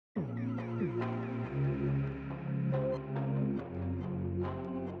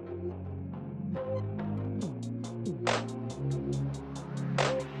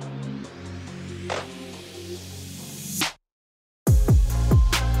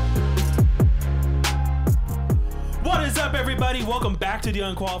everybody. Welcome back to the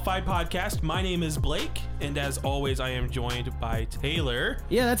Unqualified Podcast. My name is Blake, and as always, I am joined by Taylor.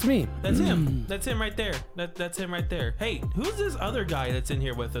 Yeah, that's me. That's him. That's him right there. That's him right there. Hey, who's this other guy that's in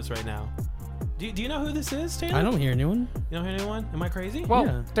here with us right now? Do you know who this is, Taylor? I don't hear anyone. You don't hear anyone? Am I crazy? Whoa,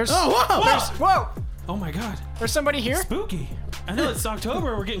 Yeah. there's Whoa! whoa, Oh my God. there's somebody here. Spooky. I know it's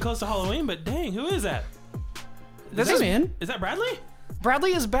October. We're getting close to Halloween, but dang, who is that? This Hey, is man. Is that Bradley?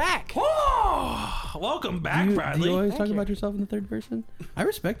 Bradley is back. Oh, welcome back, Do Bradley. you always Thank talk you. about yourself in the third person? I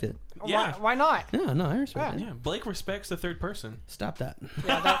respect it. Yeah. Why not? Yeah, no, I respect it. Yeah, Blake respects the third person. Stop that.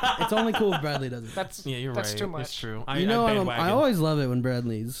 Yeah, It's only cool if Bradley does it. that's Yeah, you're that's right. too much. It's true. You know, I I always love it when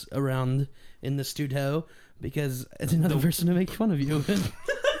Bradley's around in the studio because it's another person to make fun of you.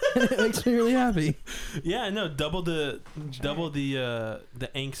 It makes me really happy. Yeah, no, double the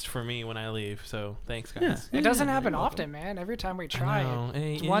angst for me when I leave. So thanks, guys. Yeah. It doesn't happen often, man. Every time we try know. it,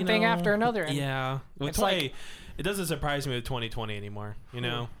 Hey, it's you one thing know, after another. And Yeah, with it's like- it doesn't surprise me with 2020 anymore. You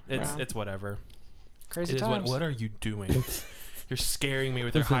know, it's Yeah. it's whatever. Crazy It is times. what are you doing? You're scaring me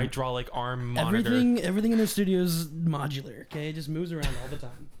with your Listen, hydraulic arm monitor. Everything in the studio is modular. Okay, it just moves around all the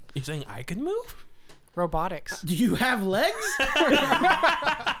time. You're saying I can move? Robotics. Do you have legs?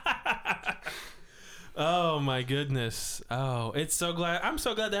 Oh my goodness! Oh, I'm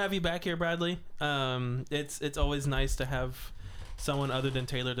so glad to have you back here, Bradley. It's always nice to have someone other than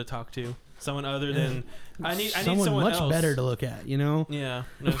Taylor to talk to. Someone other than I need someone much else. better to look at. You know. Yeah,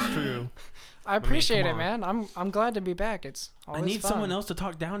 that's true. I appreciate come it, on. man. I'm glad to be back. It's always I need fun. someone else to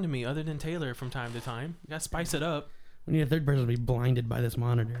talk down to me other than Taylor from time to time. You gotta spice it up. We need a third person to be blinded by this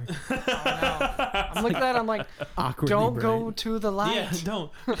monitor. I'm looking at that. I'm like, Awkwardly don't bright. go to the light. Yeah,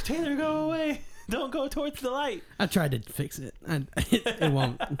 don't. Taylor, go away. Don't go towards the light. I tried to fix it. It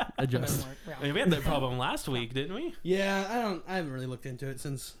won't adjust. Yeah. I mean, we had that problem last week, didn't we? Yeah, I haven't really looked into it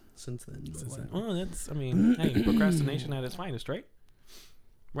since then. but Well, hey, procrastination at its finest, right?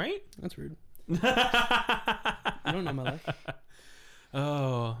 Right? that's rude. You don't know my life.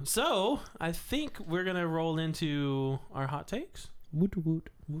 Oh, so I think we're gonna roll into our hot takes. Woot woot.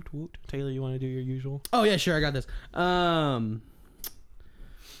 Woot woot. Taylor, you want to do your usual? Oh yeah, sure, I got this. I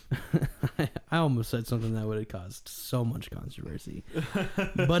almost said something that would have caused so much controversy,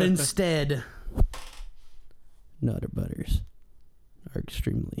 but instead, Nutter Butters are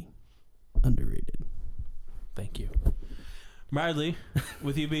extremely underrated. Thank you, Bradley.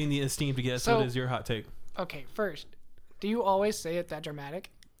 With you being the esteemed guest, So- what is your hot take? Okay, first, do you always say it that dramatic?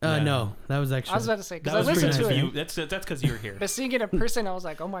 Yeah. No, that was actually. I was about to say That because was I listened pretty to nice it. of you. That's because you're here. But seeing it in person, I was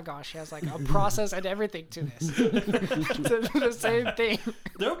like, oh my gosh, he has like a process and everything to this. The same thing.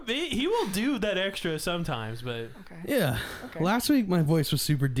 He will do that extra sometimes, but Okay. Yeah. Okay. Last week my voice was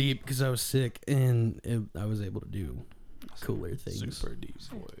super deep because I was sick, and I was able to do cooler things. super deep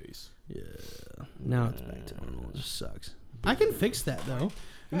voice. Yeah. Now it's back to normal. It just sucks. I can fix that though.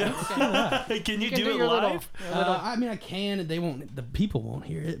 No, can you do it your live? I mean, I can. They won't. The people won't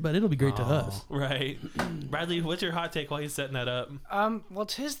hear it, but it'll be great to us. Right. Bradley, what's your hot take while he's setting that up? Well,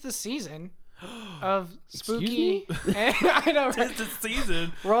 'tis the season of Excuse spooky. I know, right? It's the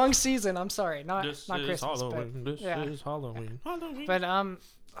season. Wrong season. I'm sorry, not This not is Christmas. Halloween. But, This yeah. is Halloween. Halloween. But oh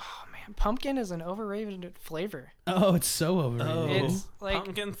man, pumpkin is an overrated flavor. Oh, it's so overrated. Oh. It's like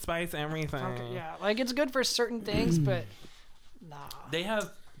pumpkin spice everything. pumpkin, yeah, like it's good for certain things, but nah. They have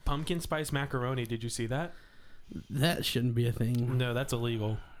pumpkin spice macaroni. Did you see that? That shouldn't be a thing. No, that's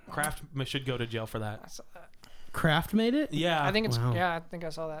illegal. Kraft should go to jail for that. I saw that. Kraft made it. Yeah. I think it's Wow. I think I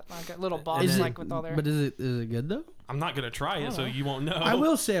saw that. Like a little box, Is it, like with all their. But is it good though? I'm not gonna try it, so you won't know. I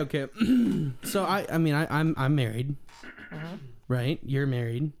will say okay. So I'm married, right? You're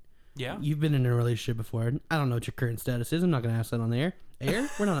married. Yeah. You've been in a relationship before. I don't know what your current status is. I'm not gonna ask that on the air.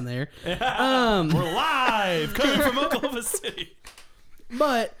 We're not on the air. We're live coming from Oklahoma City.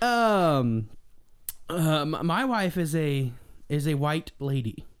 But my wife is a white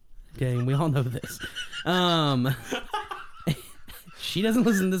lady. Okay, and we all know this. She doesn't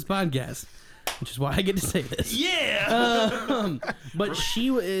listen to this podcast, which is why I get to say this. Yeah. But she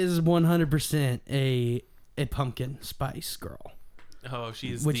is 100% a pumpkin spice girl, Oh,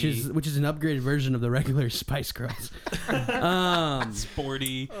 she's which is an upgraded version of the regular Spice Girls.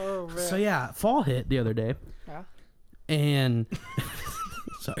 sporty. oh man. So yeah, fall hit the other day, Yeah. and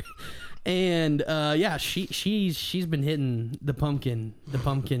sorry, and yeah, she's been hitting the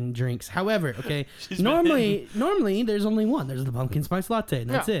pumpkin drinks. However, okay, normally there's only one. There's the pumpkin spice latte, and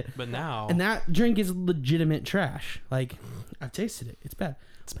that's Yeah. it. But now, And that drink is legitimate trash. Like I've tasted it; it's bad.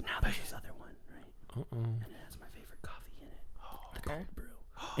 But now there's this other one, right? And it has my favorite coffee in it. The Okay. cold brew.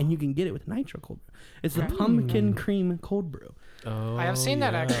 And you can get it with nitro cold brew. It's the pumpkin cream cold brew. oh, I have seen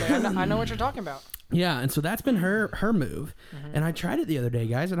that yeah. actually. I know what you're talking about. Yeah, and so that's been her move. And I tried it the other day,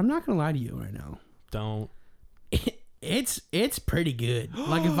 guys, and I'm not gonna lie to you right now. Don't. It's pretty good.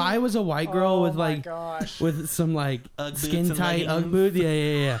 Like if I was a white girl with like with some like Ugg boots skin and tight Ugg leggings. boots,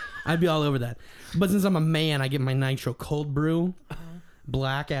 yeah, I'd be all over that. But since I'm a man, I get my nitro cold brew,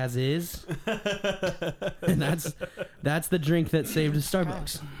 black as is, and that's the drink that saved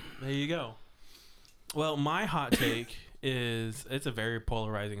Starbucks. There you go. Well, my hot take is it's a very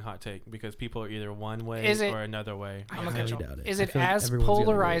polarizing hot take because people are either one way Is it- or another way. I I'm gonna highly catch doubt it. Is I it feel like as everyone's gonna agree with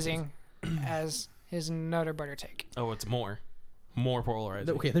polarizing as his Nutter Butter take? Oh, it's more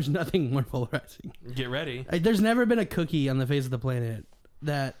polarizing. Okay, there's nothing more polarizing. Get ready. There's never been a cookie on the face of the planet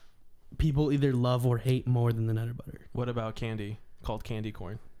that people either love or hate more than the Nutter Butter. What about candy called candy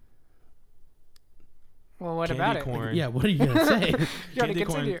corn? Well, what Candy about it? corn. Yeah, what are you gonna say? You gotta Candy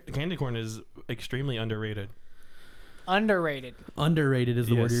corn. continue. Candy corn is extremely underrated. Underrated. Underrated is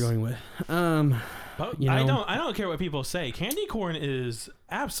the word Yes. you're going with. But You know- I don't care what people say. Candy corn is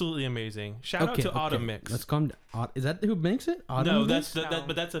absolutely amazing. Shout out to Autumn Mix. Let's calm down. Is that who makes it? Autumn No, Mix?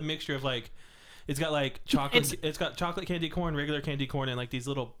 but that's a mixture of like, it's got like chocolate. It's got chocolate candy corn, regular candy corn, and like these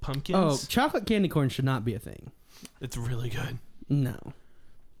little pumpkins. Oh, chocolate candy corn should not be a thing. It's really good. No.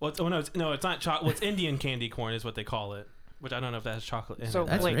 Well, it's not chocolate. Well, it's Indian candy corn is what they call it, which I don't know if that has chocolate in So- it.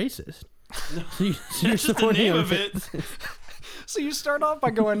 That's Wait. racist. No. So you're That's just the supporting name a- of it. So you start off by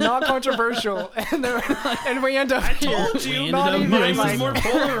going not controversial, and then and we end up I here. told you, ended not up even mine was like- more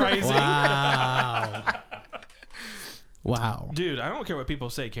polarizing. Wow. Wow. Dude, I don't care what people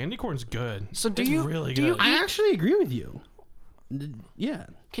say. Candy corn's good. So do It's you really do you good. I actually agree with you. Yeah.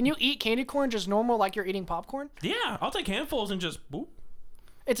 Can you eat candy corn just normal like you're eating popcorn? Yeah, I'll take handfuls and just boop.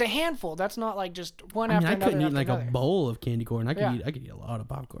 It's a handful. That's not like just one I mean, after I another. couldn't eat after like another. a bowl of candy corn. I Yeah. could eat a lot of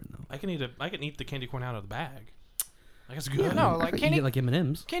popcorn though. I can eat the candy corn out of the bag. Like it's good. No, I like could candy. eat like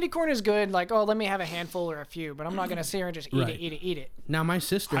M&Ms. Candy corn is good. Like, oh, let me have a handful or a few, but I'm not gonna sit here and just eat Right. it, eat it, eat it. Now my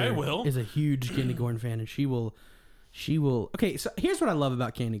sister I will. is a huge candy corn fan, and she will. Okay, so here's what I love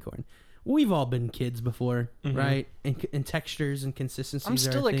about candy corn. We've all been kids before, right? And textures and consistencies. I'm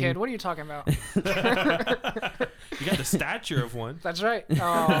still are a thing. kid. What are you talking about? You got the stature of one. That's right.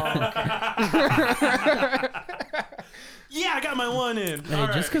 Oh, okay. Yeah, I got my one in. Hey, All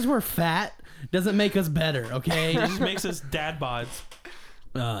just right. because we're fat doesn't make us better, okay? It just makes us dad bods.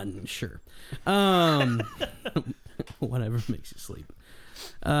 Sure. Whatever makes you sleep.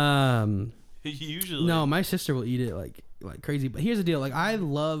 Usually. No, my sister will eat it like crazy. But here's the deal: like I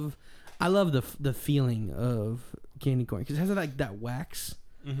love the feeling of candy corn because it has like that wax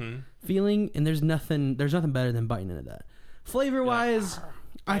feeling, and there's nothing better than biting into that. Flavor wise,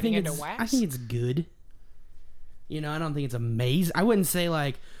 I Biting think into it's wax? I think it's good. You know, I don't think it's amazing. I wouldn't say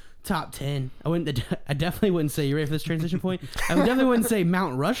like top 10. I definitely wouldn't say, you ready for this transition point? I definitely wouldn't say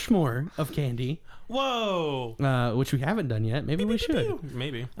Mount Rushmore of candy, Whoa. which we haven't done yet. Maybe we should.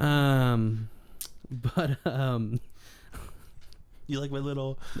 Maybe. But You like my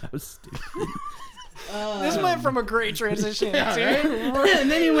little. that was stupid. This went from a great transition to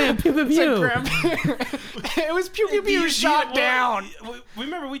And then he went pew pew pew. grab. It was pew pew pew shot down.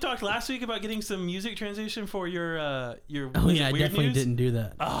 Remember we talked last week about getting some music transition for your Oh was yeah, I it Weird definitely News? didn't do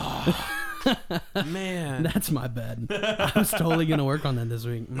that. Man, That's my bad. I was totally gonna work on that this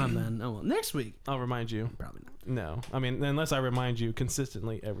week. My man. Oh well, next week I'll remind you. probably not. No, I mean unless I remind you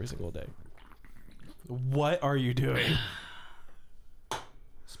consistently every single day. What are you doing?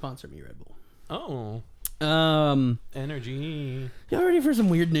 Sponsor me, Red Bull. Oh, energy. Y'all ready for some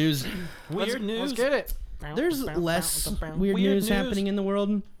weird news? Weird news. Let's get it. There's less weird Weird news news. happening in the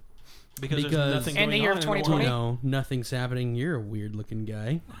world. because because- there's nothing In going the year on of in the world. 2020? No, nothing's happening. You're a weird looking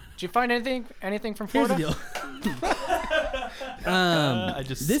guy. Did you find anything from Here's Florida? the deal. I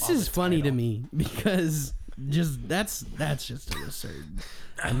just This saw is the funny to title. me because that's just an absurd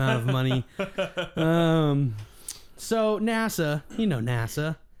amount of money. So NASA, you know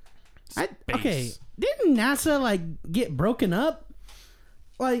NASA. Okay, didn't NASA like get broken up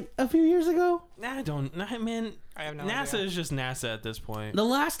like a few years ago? I don't. Nah, man. I have no NASA idea. is just NASA at this point. The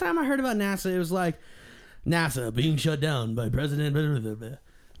last time I heard about NASA, it was like NASA being shut down by President, blah, blah, blah, blah.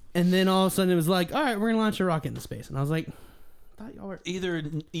 And then all of a sudden it was like, all right, we're gonna launch a rocket into space, and I was like, I thought y'all were. Either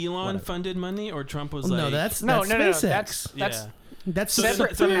Elon Whatever. funded money or Trump was No, like, that's No, SpaceX. that's yeah, That's So the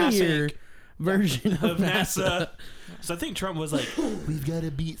then- so then superior NASA version of of NASA. NASA. So I think Trump was like, we've got to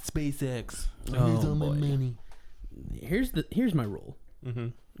beat SpaceX. So Oh, here's all my boy. money. Here's my rule Mm-hmm.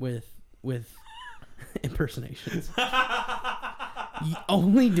 with impersonations. You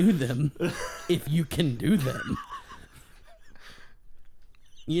only do them if you can do them.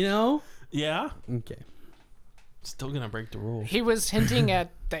 You know? Yeah. Okay. Still gonna break the rules. He was hinting at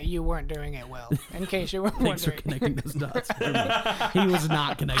that you weren't doing it well, in case you were Thanks for wondering. connecting those dots. For me. He was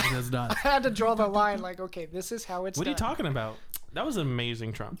not connecting those dots. I had to draw the line like, okay, this is how it's What are done. you talking about? That was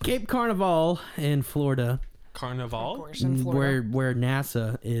amazing, Trump. Cape Carnival in Florida, Of Carnival. course, in Florida. where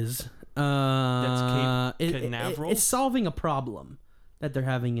NASA is. That's Cape it- Canaveral? it's solving a problem that they're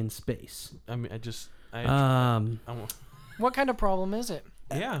having in space. I mean, I won't- What kind of problem is it?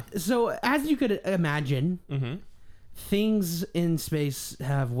 yeah. So as you could imagine, Mm-hmm. things in space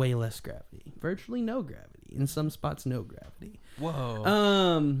have way less gravity, virtually no gravity. In some spots, no gravity.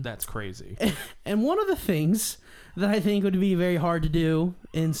 Whoa. That's crazy. And one of the things that I think would be very hard to do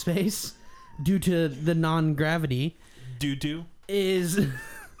in space, due to the non-gravity, Doo-doo. is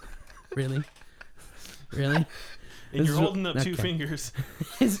really. And This you're is- holding up two okay. fingers.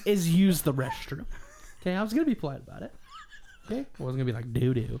 is use the restroom. Okay, I was gonna be polite about it. Okay, I wasn't gonna be like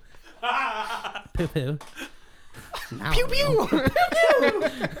doo doo, poo poo. Pew pew.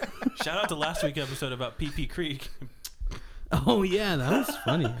 Shout out to last week's episode about PP Creek. Oh yeah, that was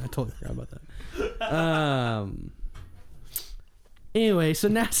funny. I totally forgot about that. Anyway, so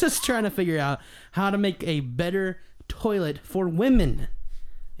NASA's trying to figure out how to make a better toilet for women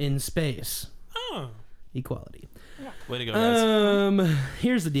in space. Oh. Equality. Way to go, guys.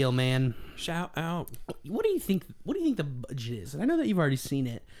 Here's the deal, man. Shout out. What do you think? What do you think the budget is? And I know that you've already seen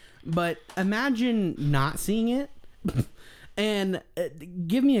it, but imagine not seeing it, and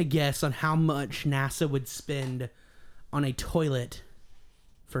give me a guess on how much NASA would spend on a toilet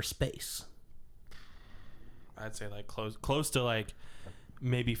for space. I'd say like close to like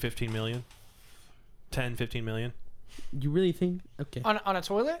maybe 15 million. 10, 15 million. You really think? Okay, on a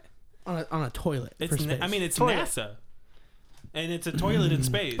toilet? on a toilet for It's space. I mean, it's Toilet. NASA. And it's a toilet in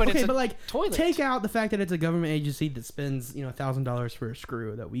space. But okay, it's a but like toilet. take out the fact that it's a government agency that spends $1,000 for a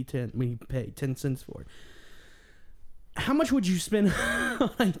screw that we pay 10 cents for. How much would you spend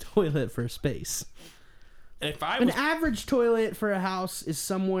on a toilet for space? if I An was, average toilet for a house is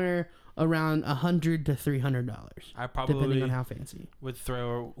somewhere around $100 to $300, I depending probably on how fancy. would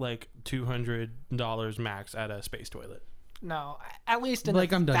throw like $200 max at a space toilet. No, at least in Blake,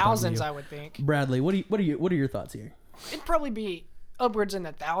 the I'm done talking to thousands, you. I would think. Bradley, what are your thoughts here? It'd probably be upwards in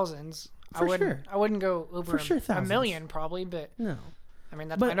the thousands. For sure. I wouldn't go over For sure, a thousands. million probably, but No, I mean,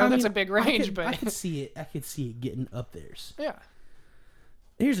 that's, but I know that's mean, a big range, I but could see it. I could see it getting up there. yeah.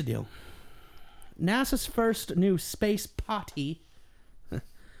 Here's the deal. NASA's first new space potty,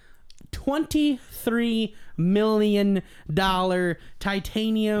 $23 million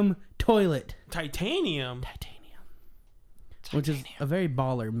titanium toilet. Titanium. Which is a very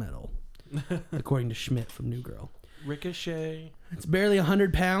baller metal, according to Schmidt from New Girl. Ricochet. It's barely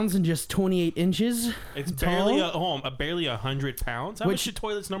 100 pounds and just 28 inches. It's tall. barely 100 pounds. How Which- much should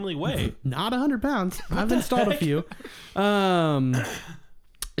toilets normally weigh? Not 100 pounds. I've installed a few.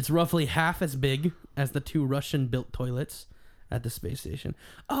 It's roughly half as big as the two Russian-built toilets at the space station.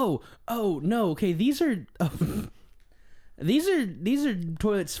 Oh no. Okay, these are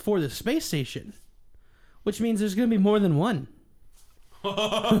toilets for the space station, which means there's gonna be more than one.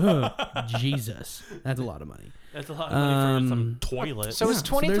 Jesus, that's a lot of money. That's a lot of money for some toilet. So Yeah, it's so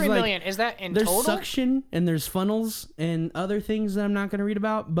 23 there's, like- million. Is that in There's total? suction and there's funnels and other things that I'm not gonna read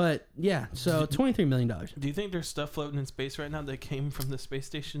about, but yeah, so $23 million. Do you think there's stuff floating in space right now that came from the space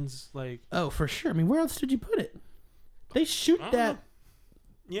station's like? Oh, for sure. I mean, where else did you put it? They shoot I don't that. know.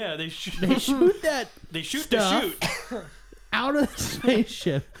 Yeah, they shoot. They shoot that They shoot stuff. to shoot. out of the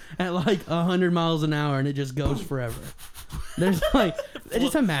spaceship at like 100 miles an hour, and it just goes forever. There's like,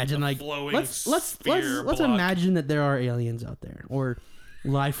 just imagine like flowing let's sphere block. imagine that there are aliens out there or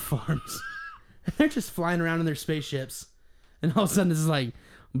life forms. They're just flying around in their spaceships, and all of a sudden this is like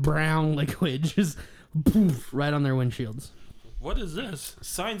brown liquid just poof, right on their windshields. What is this?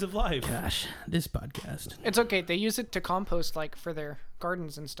 Signs of life. Gosh, this podcast. It's okay. They use it to compost like for their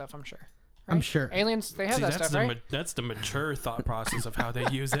gardens and stuff, I'm sure. I'm Right? sure. Aliens, they have See, that that's stuff, the right? that's the mature thought process of how they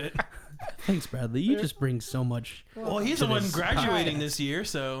use it. Thanks, Bradley. You just bring so much. Well, he's To the one this graduating podcast. this year,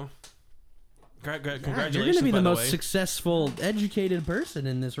 so congratulations. You're going to be by the most way. successful, educated person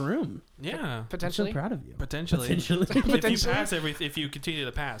in this room. Yeah, I'm so Potentially. proud of you. potentially. Potentially. If you Potentially. pass if you continue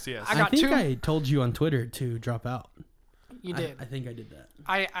to pass, yes. I I got think two. I told you on Twitter to drop out. You did. I think I did that.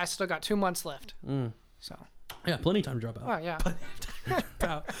 I still got 2 months left. Mm. So, Yeah, plenty of time to drop out. oh yeah.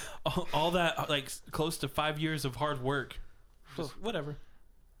 About all that like close to 5 years of hard work. Just whatever.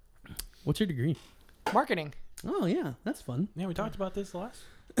 What's your degree? Marketing. Oh, yeah. That's fun. Yeah, we talked about this last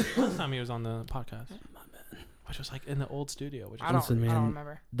time he was on the podcast. Which was like in the old studio. Which I don't, Listen, I don't man.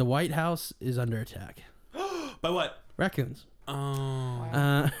 remember. The White House is under attack. By what? Raccoons.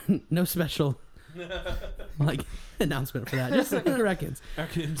 Oh. No special like announcement for that. Just raccoons.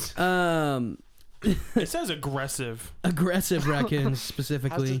 Raccoons. It says aggressive. Aggressive raccoons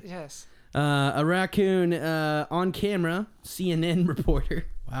specifically. Yes. A raccoon on camera, CNN reporter.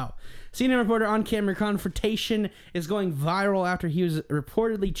 Wow. CNN reporter on camera confrontation is going viral after he was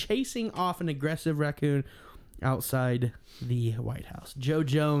reportedly chasing off an aggressive raccoon outside the White House. Joe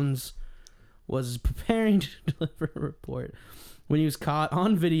Jones was preparing to deliver a report when he was caught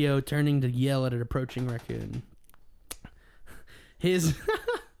on video turning to yell at an approaching raccoon. His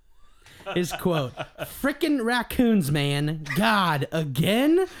quote, "Frickin' raccoons, man. God,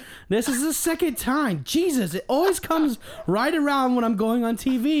 again? This is the second time. Jesus, it always comes right around when I'm going on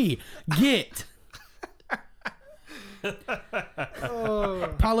TV. Get."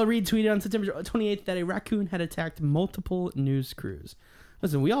 Paula Reed tweeted on September 28th that a raccoon had attacked multiple news crews.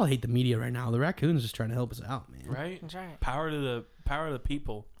 Listen, we all hate the media right now. The raccoon's just trying to help us out, man. Right? That's right. Power to the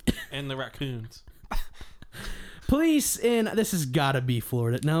people and the raccoons. Police in, this has got to be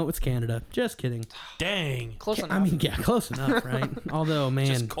Florida. No, it's Canada. Just kidding. Dang. Close enough. I mean, yeah, close enough, right? Although, man,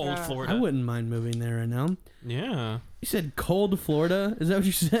 Just cold Yeah. Florida. I wouldn't mind moving there right now. Yeah. You said cold Florida? Is that what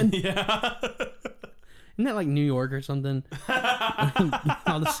you said? Yeah. Isn't that like New York or something?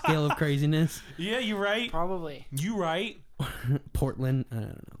 On the scale of craziness. Yeah, you right. Probably. You right. Portland. I don't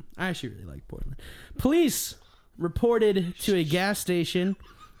know. I actually really like Portland. Police reported to a gas station,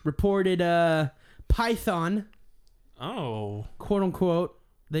 reported python, Oh. quote unquote.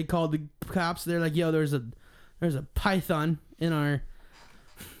 They called the cops. They're like, "Yo, there's a python in our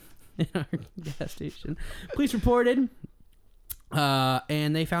gas station." Police reported,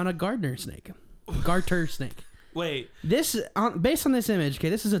 and they found a garter snake. Wait. This, based on this image, okay,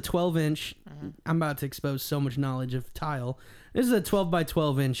 this is a 12-inch. I'm about to expose so much knowledge of tile. This is a 12 by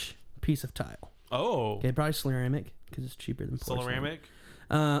 12-inch piece of tile. Oh. Okay, probably ceramic because it's cheaper than porcelain. Ceramic.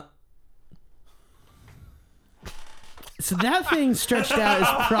 So that thing stretched out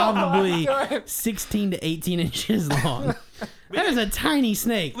is probably 16 to 18 inches long. That is a tiny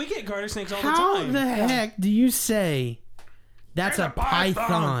snake. We get garter snakes all the How time. the heck do you say that's There's a a python.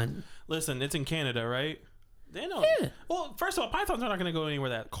 python? Listen, it's in Canada, right? They know. Yeah. Well, first of all, pythons are not going to go anywhere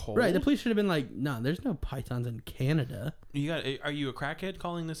that cold. Right, the police should have been like, "No, there's no pythons in Canada." You got? Are you a crackhead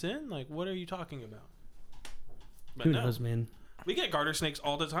calling this in? Like, what are you talking about? But Who no. knows, man? We get garter snakes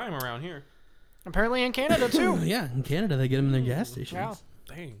all the time around here. Apparently in Canada too. Yeah, in Canada they get them in their gas stations. Yeah.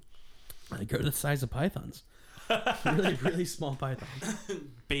 Dang. They grow to the size of pythons. Really, really small pythons.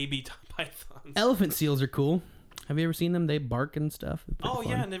 Baby pythons. Elephant seals are cool. Have you ever seen them? They bark and stuff. They're pretty Oh,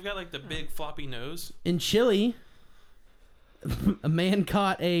 fun. yeah, and they've got, like, the big floppy nose. In Chile, a man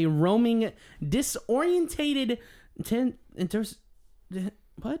caught a roaming, disorientated...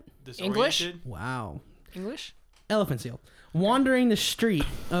 what? English? Disoriented. Wow. English? Elephant seal. Wandering the street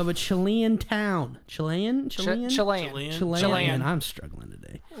of a Chilean town. Chilean? Chilean. Chilean. I'm struggling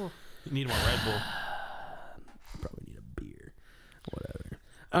today. You need more Red Bull. Probably need a beer. Whatever.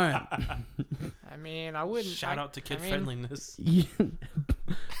 All right. I mean, I wouldn't. Shout out to kid I mean, friendliness.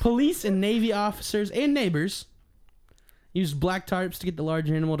 Police and Navy officers and neighbors used black tarps to get the large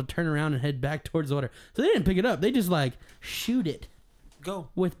animal to turn around and head back towards the water. So they didn't pick it up. They just like shoot it Go.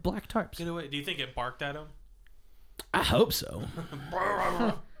 with black tarps. Get away. Do you think it barked at him? I hope so.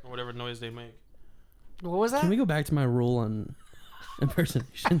 Or whatever noise they make. What was that? Can we go back to my rule on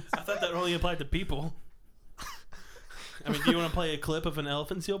impersonation? I thought that only applied to people. I mean, do you want to play a clip of an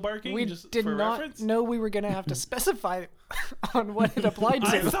elephant seal barking? We just did for not reference? know we were going to have to specify on what it applied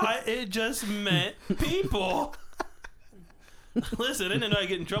I to. thought it just meant people. Listen, I didn't know I'd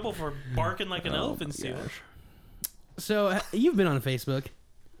get in trouble for barking like an elephant seal. So you've been on Facebook.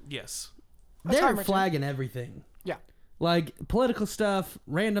 Yes. That's They're hard, Martin. flagging everything. Yeah. Like political stuff,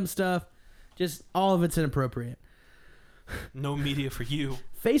 random stuff, just all of it's inappropriate. No media for you.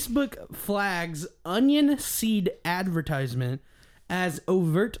 Facebook flags onion seed advertisement as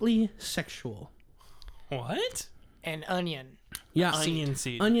overtly sexual. What? An onion. Yeah, Onion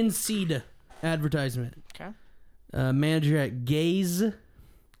seed. onion seed advertisement. Okay. Manager at Gaze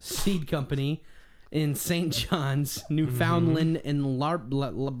Seed Company in St. John's, Newfoundland, and what?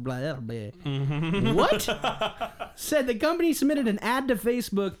 Said the company submitted an ad to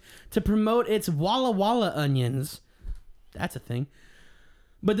Facebook to promote its Walla Walla onions. That's a thing.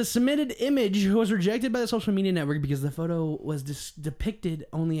 But the submitted image was rejected by the social media network because the photo was depicted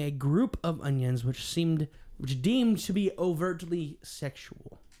only a group of onions, which deemed to be overtly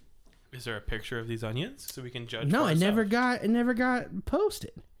sexual. Is there a picture of these onions so we can judge? No, for it never ourselves? got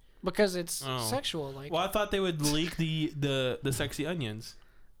posted. Because it's Oh. sexual. Like, Well, I thought they would leak the sexy onions.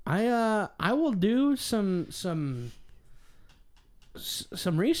 I will do some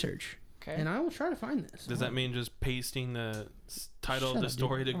research Okay. and I will try to find this. Does that mean just pasting the title Shut of the up,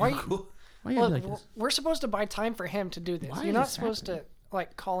 story to Why- Google? Why you gotta Well, be like this? we're supposed to buy time for him to do this. Why You're is not this supposed happening? to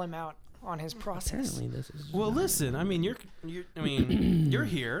like call him out on his process. Apparently, this is. Well, not- listen. I mean, you're you're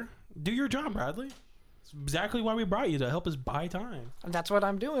here. Do your job, Bradley. It's exactly why we brought you, to help us buy time. And that's what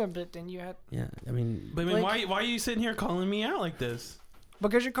I'm doing. But then you had Yeah, I mean, But I mean, Like- why are you sitting here calling me out like this?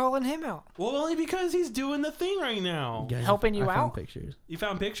 because you're calling him out. Well, only because he's doing the thing right now. guys, Helping you I found out? pictures. You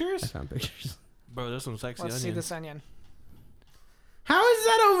found I pictures? found pictures. Bro, there's some sexy Let's see onions. this onion. How is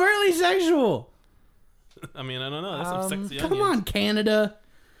that overtly sexual? I mean, I don't know. That's some sexy Come onions. on, Canada.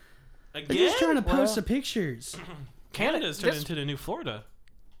 Again? They're just trying to post Well- the pictures. Canada's turned this- into the new Florida.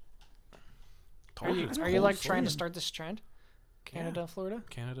 Are Told you, you, it's are you cold like trying to Florida. start this trend? Canada, Florida.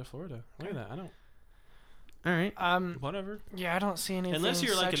 Canada, Florida. Look at that. I don't. All right. Whatever. Yeah, I don't see anything Unless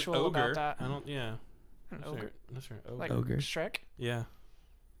you're like an sexual ogre. about that. I don't. Yeah. An Unless ogre. unless you're an ogre. Like Ogre. Shrek. Yeah.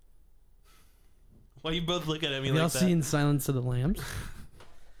 Why you both looking at me Have y'all like that? seen Silence of the Lambs?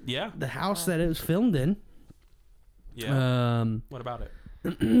 Yeah. The house that it was filmed in Yeah. What about it?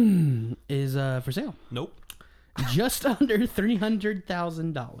 is for sale. Nope. Just under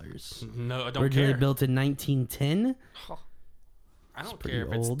 $300,000. No, I don't Originally care. built in 1910. Oh, I don't pretty care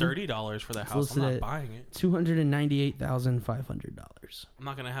if it's old. $30 for the It's house. I'm listed not at- buying it. $298,500. I'm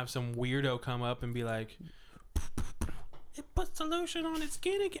not gonna have some weirdo come up and be like, "It puts the lotion on its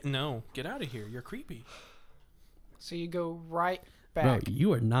skin again." No, get out of here. You're creepy. so you go right Bro, back.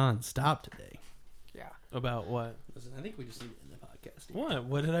 you are non-stop today. Yeah. About what? Listen, I think we just need to end the podcast. What?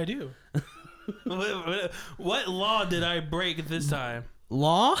 What did I do? what law did I break this time?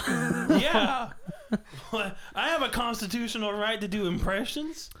 Law? Yeah. What? I have a constitutional right to do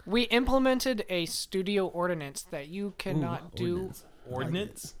impressions. We implemented a studio ordinance that you cannot do Ordinance.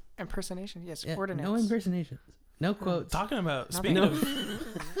 Ordinance. impersonation. Yes, Yeah, ordinance. no impersonations. No quotes. Talking about Nothing. speaking of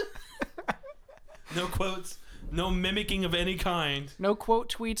no quotes, no mimicking of any kind. No quote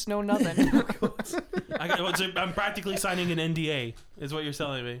tweets, no nothing. I'm practically signing an NDA. Is what you're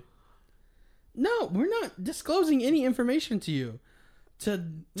telling me? No, we're not disclosing any information to you. To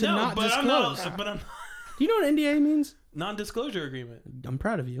No, not but disclose. I'm not. But I'm Do you know what NDA means? non-disclosure agreement. I'm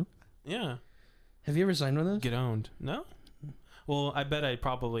proud of you. Yeah. Have you ever signed one of those? Get owned. No. Well, I bet I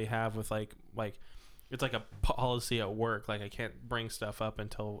probably have with like it's like a policy at work. Like I can't bring stuff up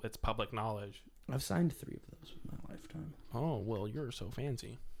until it's public knowledge. I've signed 3 of those in my lifetime. Oh well, you're so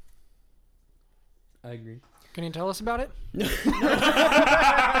fancy. I agree. Can you tell us about it?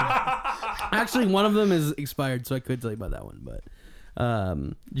 Actually, one of them is expired, so I could tell you about that one. But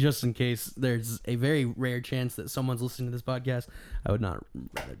just in case there's a very rare chance that someone's listening to this podcast, I would not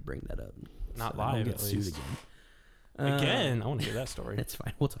rather bring that up. Not so I don't live, get at sued least. again. Again, I want to hear that story. It's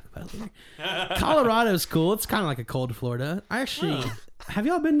fine. We'll talk about it later. Colorado's cool. It's kind of like a cold Florida. I actually, Oh. have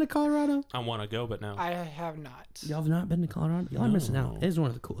y'all been to Colorado? I want to go, but no. I have not. Y'all have not been to Colorado? Y'all are missing out. No. It is one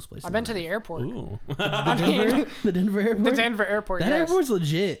of the coolest places. I've been to the airport. Ooh. I mean, The Denver airport. the Denver airport. That yes. airport's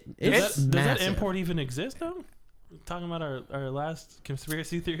legit. It's Does that massive. airport even exist though? Talking about our last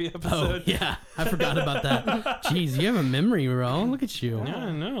conspiracy theory Oh episode. yeah, I forgot about that. Jeez, you have a memory, bro. Look at you. Yeah,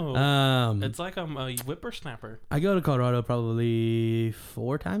 I know. It's It's like I'm a whippersnapper. I go to Colorado probably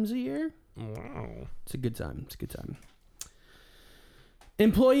 4 times a year. Wow. It's a good time. It's a good time.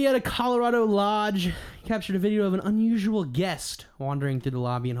 Employee at a Colorado lodge captured a video of an unusual guest wandering through the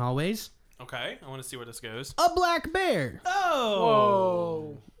lobby and hallways. Okay, I want to see where this goes. A black bear. Oh.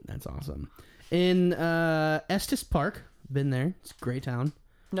 Whoa. That's awesome. In Estes Park, been there. It's a great town.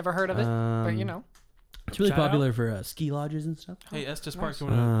 Never heard of it, but you know. It's really Shout out. popular for ski lodges and stuff. Hey, Estes Nice. Park, you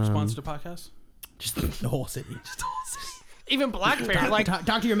want to Um, sponsor the podcast? Just the whole city. Just the whole city. Even Black Bear, like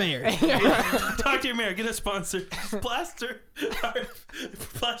talk to your mayor. Talk to your mayor. Get a sponsor. Plaster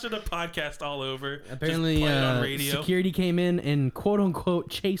the podcast all over. Apparently, Just play it on radio. security came in and quote unquote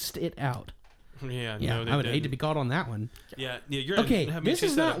chased it out. Yeah, Yeah, no, they I would hate didn't. to be caught on that one. Yeah, you're Okay, having me this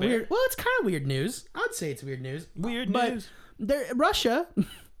chase is that not up there. weird. Well, it's kind of weird news. I would say it's weird news. Weird But news. Russia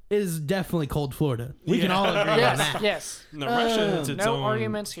is definitely cold Florida. We can Yeah. all agree on yes, that. yes. No, Russia is its No own.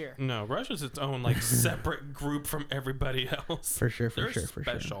 arguments here. No, Russia's its own like separate group from everybody else. For sure, They're for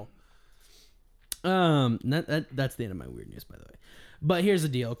special. sure. That's the end of my weird news, by the way. But here's the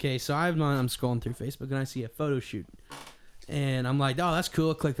deal. Okay, so I'm scrolling through Facebook and I see a photo shoot, and I'm like, oh, that's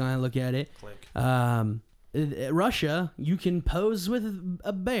cool. Click on it, look at it. Click. Russia, you can pose with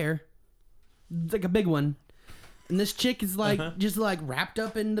a bear, like a big one, and this chick is like just like wrapped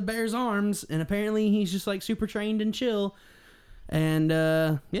up in the bear's arms, and apparently he's just like super trained and chill, and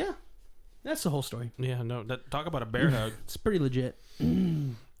yeah, that's the whole story. Yeah, no. Talk about a bear hug. It's pretty legit.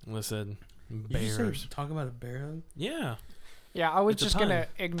 Listen, Did you say bears. talk about a bear hug? Yeah. Yeah, I was It's a just pun. gonna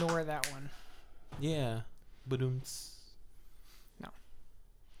ignore that one. Yeah. Ba-doomts. No.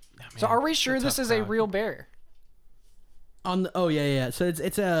 Yeah, So man, are we it's sure this tough is a crowd. real bear? Yeah. So it's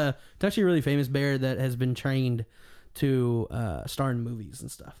actually a really famous bear that has been trained to star in movies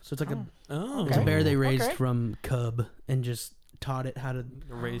and stuff. So it's like Oh. it's a bear they raised Okay. from cub and just taught it how to.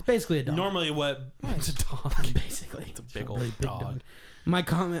 Raised- Basically a dog. Normally, what? It's a dog. Basically, It's a big really old dog. My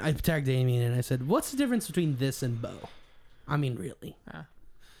comment, I tagged Damien and I said, "What's the difference between this and Bo?" I mean, really?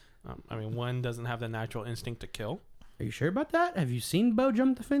 I mean, one doesn't have the natural instinct to kill. Are you sure about that? Have you seen Bo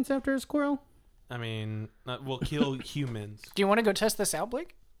jump the fence after a squirrel? I mean, will kill humans. Do you want to go test this out,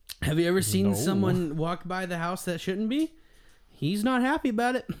 Blake? Have you ever seen No. someone walk by the house that shouldn't be? He's not happy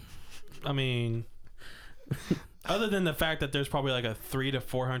about it. I mean, other than the fact that there's probably like a 300 to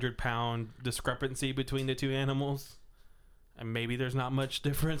 400 pound discrepancy between the two animals, and maybe there's not much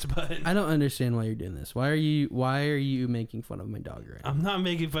difference, but I don't understand why you're doing this. Why are you making fun of my dog right now? I'm not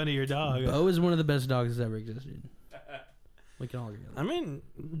making fun of your dog. Bo is one of the best dogs that's ever existed. We can all agree on that. I mean,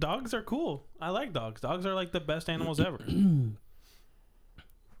 dogs are cool. I like dogs. Dogs are like the best animals ever.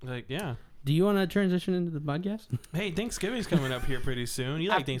 Like, yeah. Do you want to transition into the podcast? Hey, Thanksgiving's coming up here pretty soon. You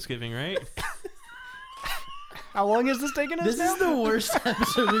like Thanksgiving, right? How long is this taking us This now? is the worst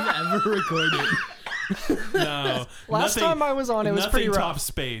episode we've ever recorded. No. Last nothing- time I was on, it was pretty Nothing rough. tops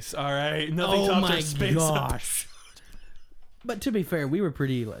space, all right? Nothing Oh tops my our space. gosh. But to be fair, we were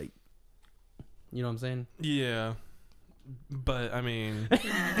pretty like, you know what I'm saying? Yeah. But, I mean...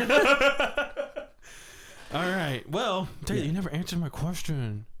 All right. Well, Taylor, you never answered my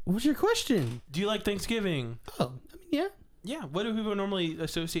question. What's your question? Do you like Thanksgiving? Oh, I mean, yeah. Yeah. What do people normally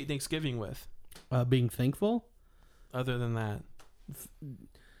associate Thanksgiving with, Being thankful, other than that?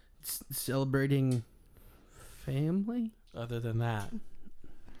 celebrating family. Other than that?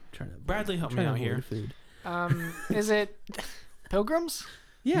 Trying to Bradley, help me trying to out avoid here. Food. Is it pilgrims?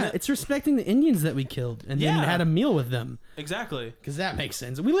 Yeah, No. it's respecting the Indians that we killed and then Yeah. had a meal with them. Exactly. Because that makes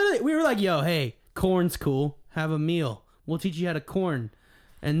sense. We were like, yo, hey, corn's cool. Have a meal. We'll teach you how to corn.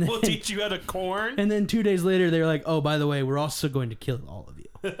 And then, We'll teach you how to corn. And then 2 days later, they were like, oh, by the way, we're also going to kill all of you.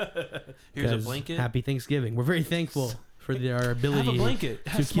 Here's a 'Cause blanket. Happy Thanksgiving. We're very thankful for our ability Have a blanket. It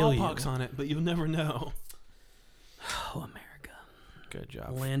has to kill you. smallpox on it, but you'll never know. Oh, America. Good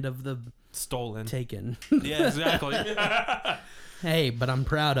job. Land of the Stolen. taken. Yeah, exactly. Hey, but I'm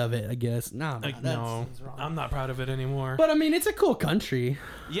proud of it, I guess. No, Like, that's no, wrong. I'm not proud of it anymore. But I mean, it's a cool country.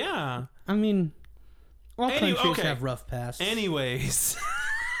 Yeah. I mean, all countries okay. have rough pasts. Anyways.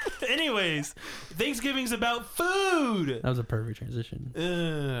 Thanksgiving's about food. That was a perfect transition.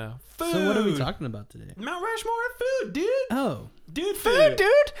 Food. So what are we talking about today? Mount Rushmore of food, dude. Oh, Dude, Food, dude.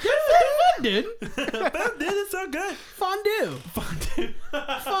 fun dude. Food, dude, it's so good. Fondue. Fondue.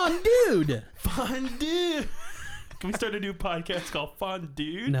 Fondue. Fondue. Can we start a new podcast called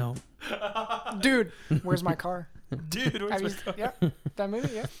Fondue? No. Dude, where's my car? Dude, Have where's you, my car? yeah, that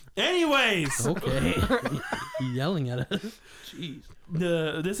movie, yeah. Anyways, Okay. You yelling at us. Jeez.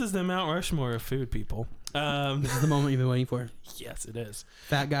 this is the Mount Rushmore of food, people. This is the moment you've been waiting for. Yes, it is.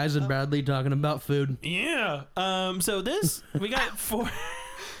 Fat guys and Bradley talking about food. Yeah. So this we got 4. What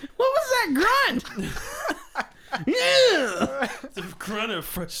was that grunt? Yeah. The grunt of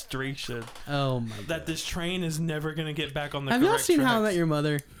frustration Oh my that god. this train is never gonna get back on the. Have y'all correct seen How I tracks. Met Your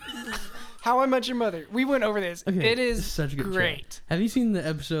Mother? How I Met Your Mother. We went over this. Okay, It is it's such a good show. great. Have you seen the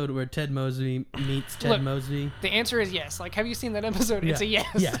episode where Ted Mosby meets Ted Look, Mosby? The answer is yes. Like, have you seen that episode? It's a yes.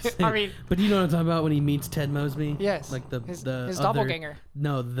 Yes. I mean, but do you know what I'm talking about when he meets Ted Mosby? yes. Like his other, doppelganger.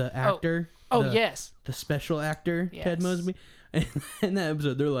 No, the actor. Oh, the, yes. The special actor, Ted Yes. Mosby. And in that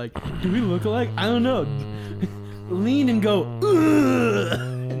episode, they're like, "Do we look alike? I don't know." Lean and go, "Ugh."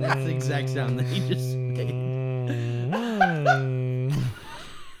 And that's the exact sound that he just made.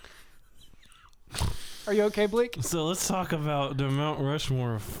 Are you okay, Blake? So let's talk about the Mount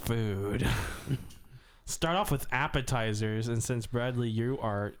Rushmore of food. Start off with appetizers, and since Bradley, you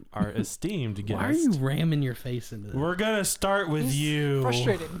are our esteemed guest, Why are you ramming your face into that? we're gonna start with He's you.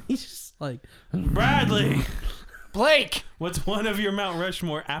 Frustrated. He's just like, Bradley, Blake! what's one of your Mount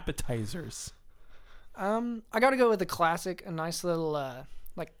Rushmore appetizers? I gotta go with the classic, a nice little,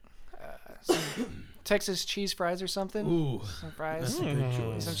 some Texas cheese fries or something. ooh, Some fries. that's a good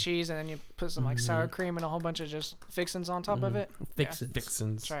choice. Some cheese, and then you put some like sour cream and a whole bunch of just fixins on top of it. Fix it.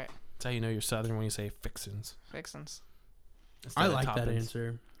 Fixins. That's right, That's how you know you're Southern when you say fixins. fixins. Instead I of like that toppings.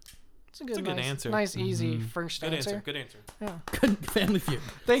 answer. It's a good, good nice, answer. nice, easy first Good answer. answer. Good answer. Yeah. Good Family Feud.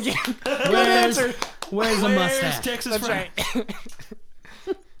 Thank you. good Where's, answer. where's a Where's mustache? Texas That's fries? right.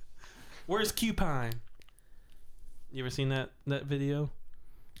 Where's Cupine? You ever seen that video?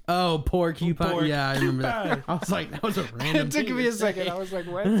 Oh, porcupine. Pork- Yeah, I remember that. I was like, that was a random. It took thing me to a second. say. I was like,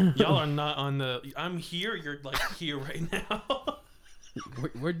 what? Y'all are not on the. I'm here. You're like here right now.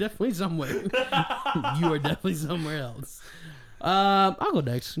 We're definitely somewhere. You are definitely somewhere else. I'll go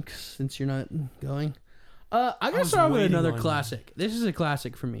next since you're not going. I gotta was start with waiting another on you. classic. This is a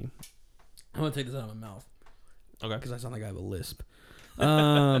classic for me. I'm gonna take this out of my mouth Okay. because I sound like I have a lisp.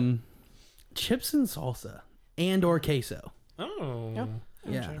 Chips and salsa and or queso. Oh. Yep.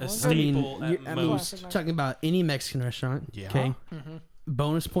 Yeah, A I staple mean, at I mean, most. talking about any Mexican restaurant. Yeah. Okay. Mm-hmm.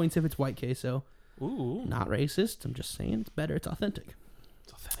 Bonus points if it's white queso. Ooh. Not racist. I'm just saying it's better. It's authentic.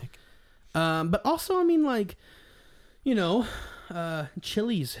 It's authentic. But also, I mean, like, you know,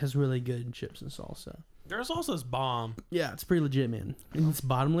 Chili's has really good chips and salsa. There's also this bomb. Yeah, it's pretty legit, man. And it's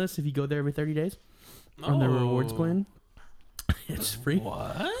bottomless if you go there every 30 days on their rewards plan. It's free.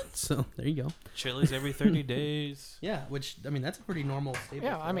 What? So there you go. Chili's every 30 days. Yeah, which, I mean, that's a pretty normal staple.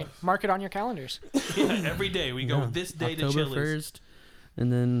 Yeah, for I mean, us. mark it on your calendars. Yeah, every day we go Yeah. this day October to Chili's. 1st,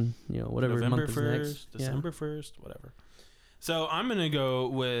 and then, you know, whatever November month 1st, is next. December 1st, whatever. So I'm going to go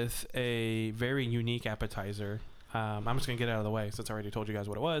with a very unique appetizer. I'm just going to get it out of the way since I already told you guys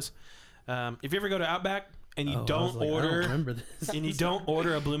what it was. If you ever go to Outback and you I was don't like, I order remember this. and you don't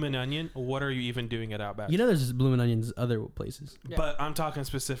order a bloomin' onion, what are you even doing at Outback? You know, there's just Bloomin' Onions other places Yeah. But I'm talking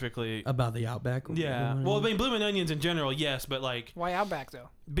specifically. about the Outback. Yeah. Well, I mean, bloomin' onions in general, yes, but like Why Outback though?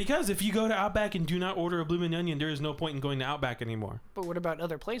 because if you go to Outback and do not order a bloomin' onion, there is no point in going to Outback anymore. But what about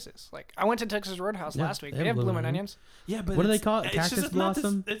other places? Like I went to Texas Roadhouse Yeah, last week. they They have have bloomin' bloomin' onions. Yeah, but What do they it's- call it? it's just- Cactus it's not the-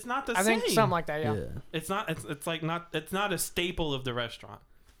 blossom? It's not the I same. think something like that. Yeah. It's not. It's like not. It's not a staple of the restaurant.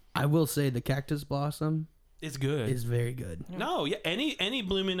 I will say the Cactus Blossom It's good. is very good. No, yeah, any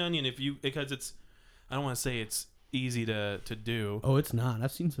bloomin' onion because it's. I don't want to say it's easy to do. Oh, it's not.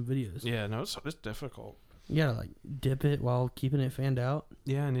 I've seen some videos. Yeah, no, it's difficult. You gotta like dip it while keeping it fanned out.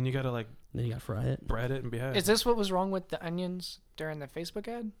 Yeah, and then you gotta like Then you gotta fry it. bread it and be Is this what was wrong with the onions during the Facebook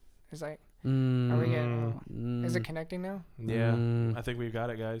ad? Is like, Mm, are we getting? Is it mm, connecting now? Yeah, mm. I think we've got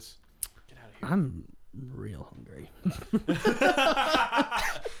it, guys. Get out of here. I'm real hungry.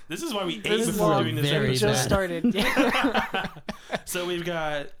 This is why we ate This is before long. doing this. Very We episode. just bad. started. Yeah. So we've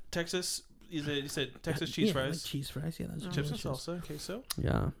got Texas. You said Texas cheese Yeah, fries, like cheese fries. Yeah, those are chips and delicious. salsa. Okay, so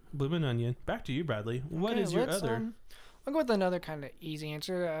Yeah. bloomin' onion. Back to you, Bradley. What Okay, is your let's, other? I'll go with another kind of easy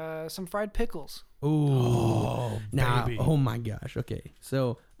answer. Some fried pickles. Ooh. Oh, Now, baby. oh my gosh. Okay,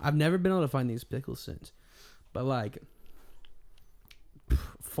 so I've never been able to find these pickles since, but like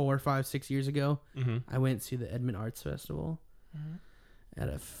 4, 5, 6 years ago, Mm-hmm. I went to the Edmond Arts Festival at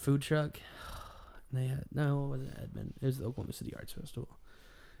a food truck. They had no, it wasn't Edmond. It was the Oklahoma City Arts Festival,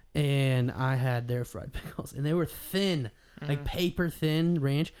 and I had their fried pickles, and they were thin, like paper thin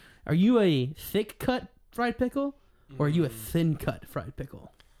ranch. Are you a thick cut fried pickle, or are you a thin cut fried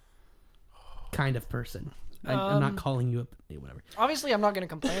pickle? Kind of person. I'm not calling you up. Whatever. Obviously, I'm not gonna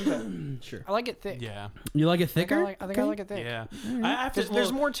complain, but Sure. I like it thick. Yeah, You like it I think thicker? I think I like it thick. yeah. I have to.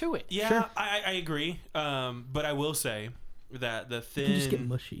 There's well, more to it. Yeah, Sure. I agree. But I will say that the You thin. can just get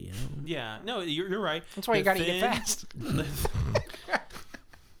mushy, you know. Yeah, no, you're right. That's why you The gotta eat it thin- fast.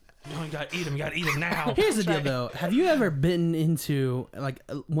 You only gotta eat them. You gotta eat them now. Here's the deal, right. though. Have you ever been into like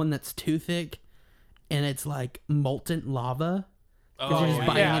one that's too thick, and it's like molten lava? Because you're just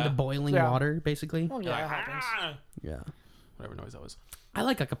biting yeah. into boiling Yeah. water, basically. Well, yeah, it happens. Ah! Yeah. Whatever noise that was. I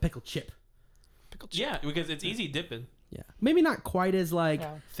like a pickle chip. Pickle chip. Yeah, because it's easy dipping. Yeah. Maybe not quite as like.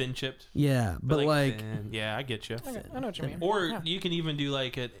 Yeah. Thin chipped. But like. thin. Yeah, I get you. I know what you mean. Or Yeah. you can even do you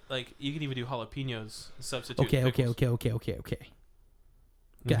can even do jalapenos substitute. Okay. pickles. Mm-hmm.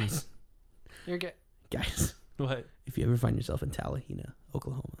 Guys, You're good. guys, What? if you ever find yourself in Talahina,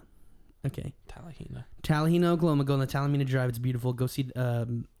 Oklahoma, okay, Talahina. Talahina, Oklahoma, go on the Talamina Drive. It's beautiful. Go see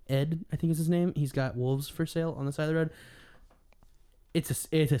Ed, I think is his name. He's got wolves for sale on the side of the road. It's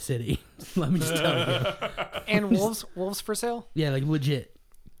a city. Let me just tell you. And wolves for sale. Yeah, like legit.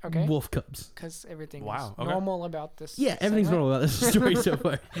 Okay. Wolf cubs. Because everything Wow, is okay. normal about this. Yeah, everything's segment. normal about this story so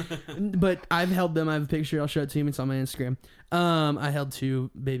far. But I've held them. I have a picture. I'll show it to you. It's on my Instagram. I held 2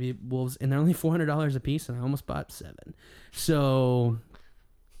 baby wolves, and they're only $400 a piece, and I almost bought 7. So,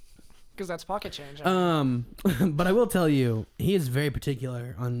 Because that's pocket change. but I will tell you, he is very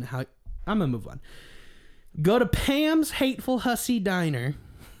particular on how. I'm gonna move on. Go to Pam's Hateful Hussy Diner.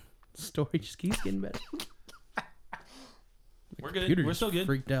 Story just keeps getting better. We're good. Computer We're just still good.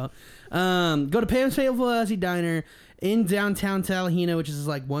 Freaked out. Go to Pam's Hateful Hussy Diner in downtown Talahina, which is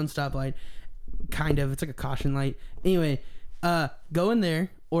like one stoplight. Kind of. It's like a caution light. Anyway, go in there,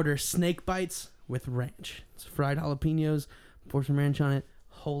 order snake bites with ranch. It's fried jalapenos, pour some ranch on it.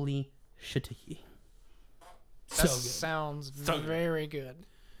 Holy shitty. So That good. sounds So good. very good.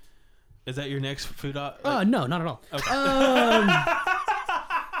 Is that your next food? No, not at all. Okay.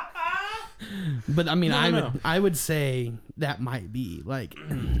 But I mean, No. I would say that might be like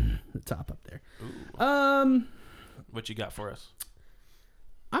the top up there. Ooh. What you got for us?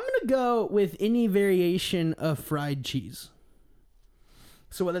 I'm gonna go with any variation of fried cheese.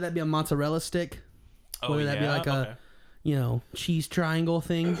 So whether that be a mozzarella stick, whether that be like a cheese triangle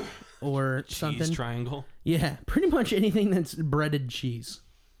thing, or something. Cheese triangle. Yeah, pretty much anything that's breaded cheese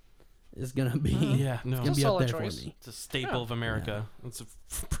is gonna be. Yeah, no. It's gonna It's be a up solid there choice. for me. It's a staple of America. It's a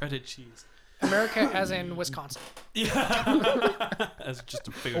breaded cheese. America, as in Wisconsin. Yeah. That's just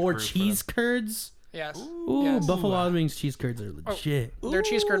a bigger Or group for cheese curds. Yes. Ooh, Yes. Buffalo Wild Wings cheese curds are legit. Their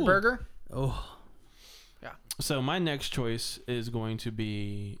cheese curd Ooh. burger. Oh, them. So my next choice is going to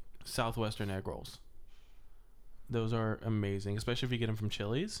be Southwestern egg rolls. Those are amazing, especially if you get them from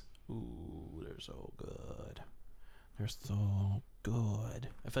Chili's. Ooh, they're so good. They're so good.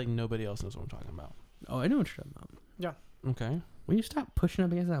 I feel like nobody else knows what I'm talking about. oh, I know what you're talking about. Okay. Will you stop pushing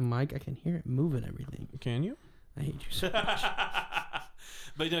up against that mic? I can hear it moving everything. Can you? I hate you so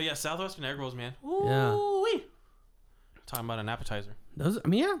But no, yeah, Southwestern egg rolls, man. Yeah. Ooh-wee. Talking about an appetizer. Those, I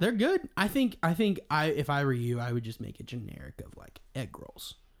mean, yeah, they're good. I think if I were you, I would just make a generic of like egg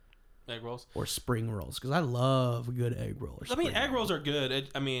rolls Egg rolls. or spring rolls because I love a good egg roll. Or I mean, spring egg roll. rolls are good.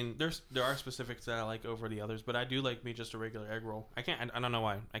 There are specifics that I like over the others, but I do like me just a regular egg roll. I don't know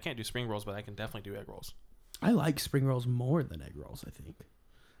why. I can't do spring rolls, but I can definitely do egg rolls. I like spring rolls more than egg rolls. I think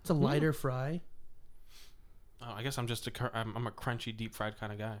it's a lighter fry. Oh, I guess I'm just I'm a crunchy, deep fried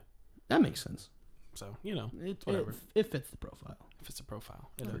kind of guy. That makes sense. So It fits the profile if it's a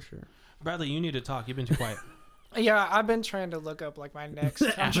profile, for sure. Bradley, you need to talk. You've been too quiet. Yeah, I've been trying to look up like my next.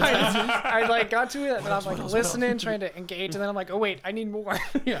 I'm trying to, I like got to it and I'm like listening, trying to engage, and then I'm like, oh wait, I need more.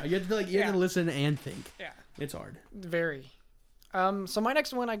 Yeah, you have to have to listen and think. Yeah, It's hard. very. So my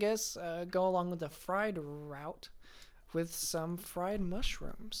next one, I guess, go along with the fried route, with some fried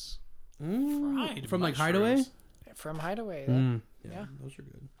mushrooms Fried from like mushrooms. Hideaway. from Hideaway. Yeah, those are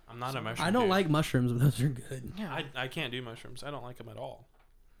good. I'm not a mushroom. I don't dude. like mushrooms, but those are good. Yeah, I can't do mushrooms. I don't like them at all.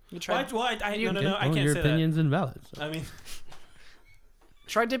 you tried No, I can't your say opinion's invalid. So. that. I mean,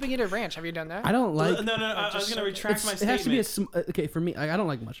 try dipping it in ranch. Have you done that? I don't like. no. I was gonna retract my It statement. has to be okay for me. I don't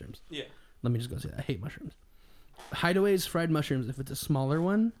like mushrooms. Yeah. Let me just go say that. I hate mushrooms. Hideaway's fried mushrooms. If it's a smaller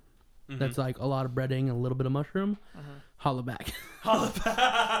one, Mm-hmm. that's like a lot of breading and a little bit of mushroom. Holla back.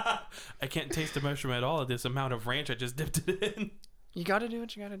 I can't taste the mushroom at all. This amount of ranch I just dipped it in. You got to do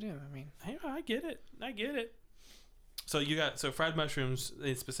what you got to do. I mean, Hey, I get it. So you got fried mushrooms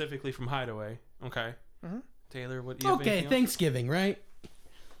specifically from Hideaway. Okay. Mm-hmm. Taylor, what do you have? Okay, anything else? Thanksgiving, right?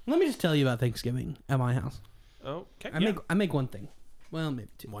 Let me just tell you about Thanksgiving at my house. Okay. I make one thing. Well, maybe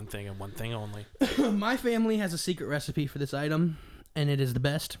two. one thing and one thing only. My family has a secret recipe for this item, and it is the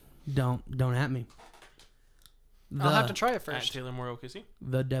best. Don't at me. I'll have to try it At first. Taylor Morrow Kissy.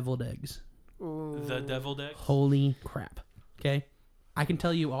 The deviled eggs. Ooh. The deviled eggs. Holy crap. Okay? I can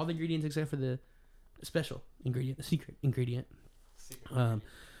tell you all the ingredients except for the special ingredient, the secret ingredient. But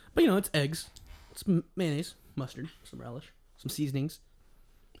it's eggs, it's mayonnaise, mustard, some relish, some seasonings,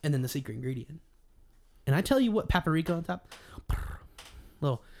 and then the secret ingredient. And I tell you what, paprika on top.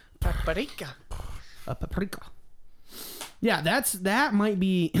 Little Paprika. paprika. Yeah, that might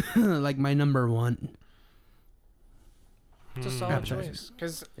be like my number one. It's a solid Appetizer. choice.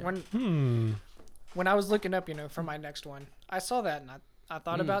 Because Hmm. when I was looking up, for my next one, I saw that and I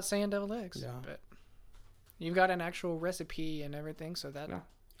thought about saying deviled eggs. Yeah. But you've got an actual recipe and everything, so that Yeah. I'll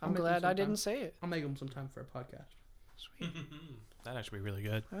I'm make them glad I sometime. didn't say it. I'll make them sometime for a podcast. Sweet. That'd actually be really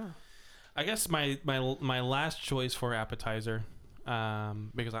good. Oh. I guess my last choice for appetizer,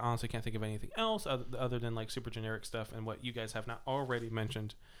 because I honestly can't think of anything else other than like super generic stuff and what you guys have not already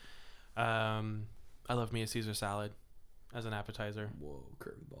mentioned. I love me a Caesar salad as an appetizer. Whoa,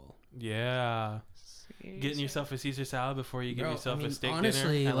 curveball. Yeah. Getting yourself a Caesar salad before you get Bro, yourself I mean, a steak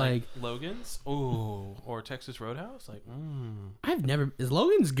honestly, dinner at like- Logan's. Ooh, or Texas Roadhouse. I've never. Is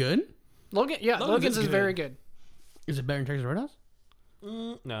Logan's good? Logan's is good. very good. Is it better than Texas Roadhouse?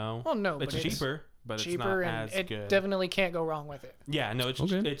 No. Well, no, It's but cheaper, but it's cheaper, not and as it good. definitely can't go wrong with it. Yeah, no, it's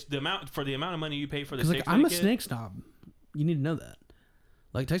Okay. it's the amount of money you pay for the Because steak. like I'm a snake snob. You need to know that.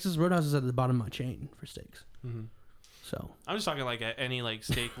 Like Texas Roadhouse is at the bottom of my chain for steaks. Mm-hmm. So I'm just talking like at any like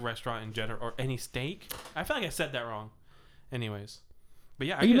steak restaurant in general or any steak. I feel like I said that wrong. Anyways, but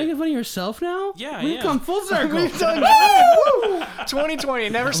yeah, are you making fun of yourself now? Yeah, we've I come am. full circle. We've done good. 2020,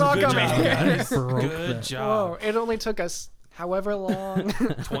 never saw it good coming. job. I just broke Good that. job. Whoa, it only took us however long.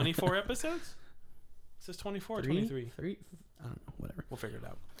 24 episodes. It says 24 or 23. Three? I don't know. Whatever. We'll figure it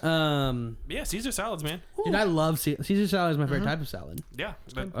out. But Yeah, Caesar salads, man. dude, I love Caesar salad is my favorite type of salad. Yeah.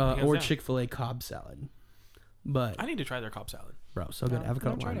 Hands Or down. Chick-fil-A Cobb salad. But I need to try their Cobb salad. bro, so good. No, Avocado I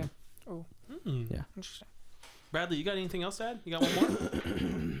haven't lime. tried it. Mm. Yeah. Interesting. Bradley, you got anything else to add? You got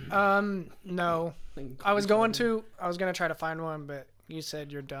one more? No. I was gonna try to find one, but you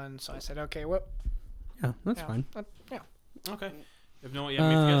said you're done, so I said, okay, well, Yeah, that's yeah, fine. Okay. If no, yeah, I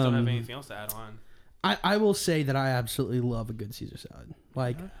mean, if you guys don't have anything else to add on. I will say that I absolutely love a good Caesar salad.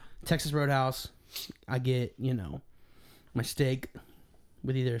 Like Texas Roadhouse, I get, my steak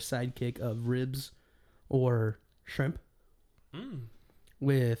with either a sidekick of ribs or shrimp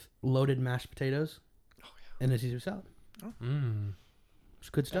with loaded mashed potatoes and a Caesar salad. It's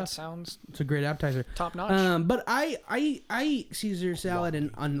good that stuff. sounds It's a great appetizer. top notch. But I eat Caesar salad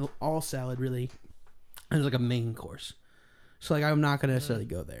and on all salad really as like a main course. So like I'm not gonna necessarily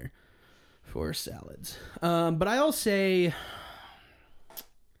go there for salads. But I'll say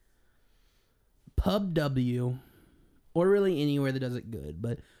Pub W, or really anywhere that does it good,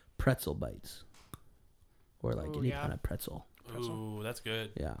 but pretzel bites. Or like Ooh, any yeah. kind of pretzel. Ooh, that's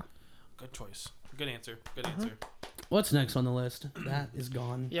good. Yeah. Good choice. Good answer. Good answer. What's next on the list? That is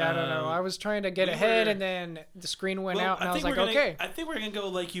gone. Yeah, I don't know. I was trying to get we ahead, were- and then the screen went Well, out, and I was like, we're gonna, okay. I think we're gonna go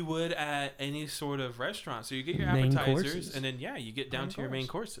like you would at any sort of restaurant. So you get your Main appetizers, courses. and then you get down Main to your main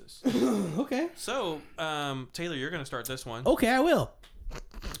course. courses. Okay. So, Taylor, you're gonna start this one. Okay, I will.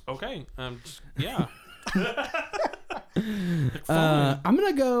 Okay. Yeah. I'm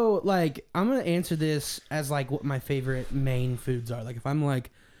gonna go I'm gonna answer this as like what my favorite main foods are. Like if I'm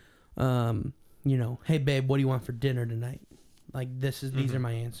like, hey babe, what do you want for dinner tonight? Like these are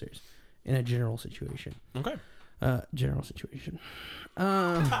my answers in a general situation. Okay. General situation.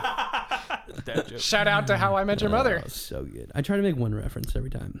 Dad joke. Shout out to How I Met Your Mother. Oh, so good. I try to make one reference every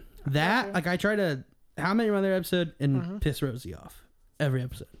time. That like I try to How I Met Your Mother episode and piss Rosie off every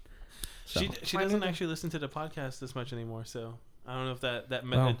episode. So. She doesn't actually listen to the podcast this much anymore, so I don't know if that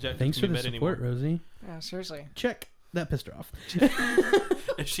Well, objective thanks for can the be bet support, anymore. Rosie. Yeah, seriously. Check. That pissed her off.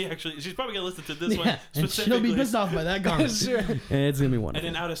 If she's probably gonna listen to this one Yeah, and specifically. she'll be pissed off by that comment. Sure. And it's gonna be wonderful.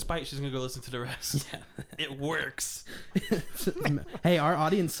 And then out of spite, she's gonna go listen to the rest. Yeah. It works. Hey, our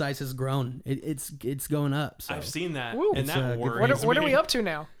audience size has grown. It's going up. So. I've seen that, Woo. and It's, that good. works. What are we up to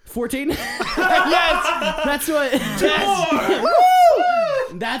now? 14. Yes. That's what.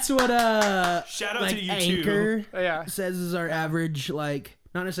 That's what. Shout out Like to you Anchor too. Yeah. says is our average. Like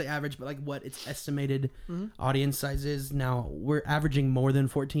not necessarily average, but like what its estimated audience size is. Now we're averaging more than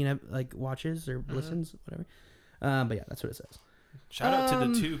 14 like watches or listens, whatever. But yeah, that's what it says. Shout out to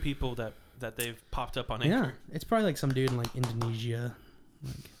the two people that they've popped up on Yeah, Anchor. it's probably like some dude in like Indonesia,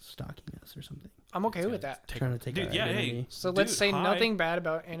 like stalking us or something. I'm okay with that. Trying to take Dude, our yeah, identity. hey. So let's Dude, say hi. nothing bad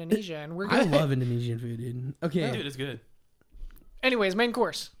about Indonesia, and we're I good. love Indonesian food, dude. Okay, Dude, it's good. Anyways, main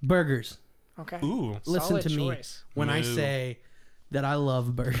course. burgers. Okay. Ooh. Listen Solid to me choice. when I Moo. say that I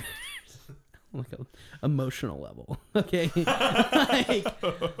love burgers. Like a emotional level. Okay. Like,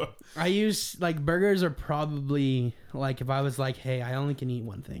 I use like burgers are probably like if I was like, hey, I only can eat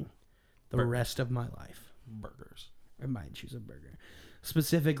one thing the Burgers. rest of my life. Burgers. I might choose a burger.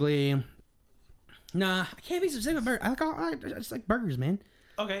 Specifically, nah, I can't be specific. I just like burgers, man.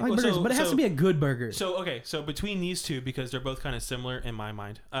 Okay. I like burgers, but it has to be a good burger. So between these two, because they're both kind of similar in my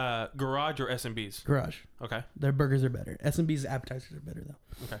mind, Garage or S&B's. Garage. Okay. Their burgers are better. S&B's appetizers are better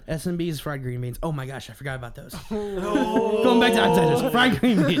though. Okay. S&B's fried green beans. Oh my gosh, I forgot about those. Going back to appetizers, fried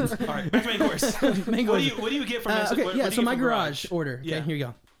green beans. All right, back to main course. Main What course. do you get from Okay, what do yeah. you So get my from garage order. Okay, Yeah. here you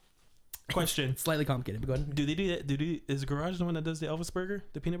go. Question: Slightly complicated, but go ahead. Do they do that? Is Garage the one that does the Elvis burger,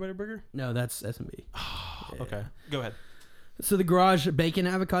 the peanut butter burger? No, that's S&B. Okay, go ahead. So the Garage bacon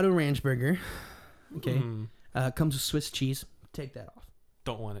avocado ranch burger. Okay, Mm, comes with Swiss cheese. Take that off.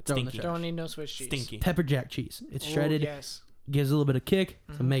 don't want it. Throw in the Stinky. trash. Don't need no Swiss cheese. Stinky. Pepper jack cheese. It's Ooh, shredded. yes. Gives a little bit of kick.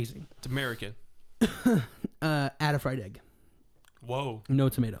 It's amazing. It's American. Add a fried egg. Whoa. No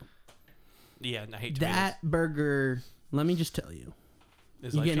tomato. Yeah, I hate tomatoes. That burger. Let me just tell you.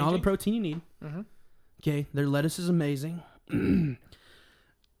 Is You're getting all the life-changing? protein you need. Mm-hmm. Okay, their lettuce is amazing.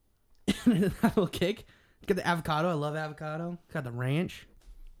 That little kick. Got the avocado. I love avocado. Got the ranch.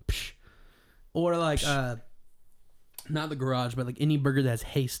 Psh. Or like not the Garage, but like any burger that has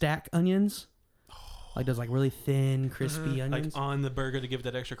haystack onions. Like those like really thin, crispy like onions. on the burger to give it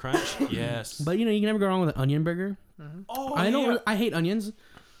that extra crunch. Yes. But you know, you can never go wrong with an onion burger. oh, I don't. yeah. Really, I hate onions,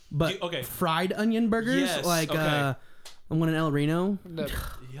 but Okay. fried onion burgers Yes, like okay. the one in El Reno. Yeah,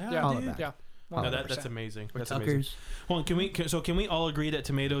 Yeah. All dude. of that. Yeah. No, 100%. that's amazing. Or That's amazing. Tuckers. Hold on, can we all agree that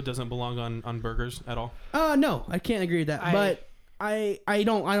tomato doesn't belong on burgers at all? No, I can't agree with that. But I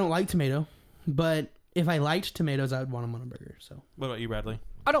don't like tomato. But If I liked tomatoes, I would want them on a burger. So What about you, Bradley?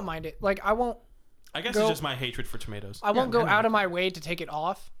 I don't mind it. Like I won't I guess Go- it's just my hatred for tomatoes. I won't Yeah, go I know. out of my way to take it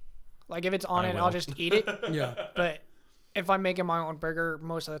off. Like if it's on I it, will. I'll just eat it. yeah, But if I'm making my own burger,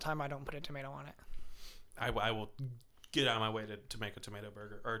 most of the time I don't put a tomato on it. I will get out of my way to make a tomato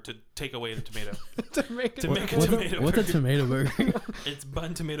burger or to take away the tomato. To make it To make a burger. tomato what's a burger. tomato burger? It's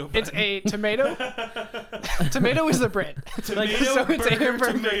bun tomato bun. It's a tomato. Tomato is the bread. tomato so it's a burger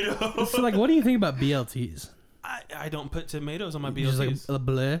burger. tomato. So like, what do you think about BLTs? I don't put tomatoes on my Just like BLTs. a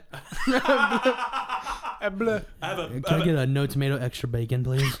bleh. Blah. I have a, Can I get a no tomato, extra bacon,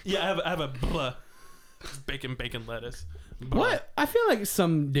 please? yeah, I have a blah. Bacon lettuce. Blah. What? I feel like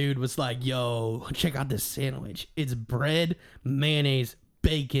some dude was like, "Yo, check out this sandwich. It's bread, mayonnaise,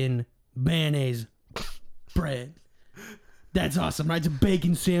 bacon, mayonnaise, bread. That's awesome, right? It's a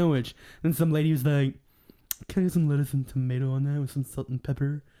bacon sandwich." And some lady was like, "Can I get some lettuce and tomato on that with some salt and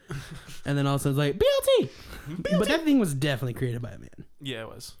pepper?" And then also it's like BLT. But that thing was definitely created by a man. Yeah, it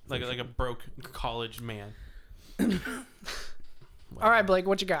was like a broke college man. All right, Blake,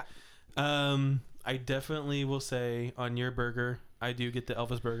 what you got? I definitely will say on your burger, I do get the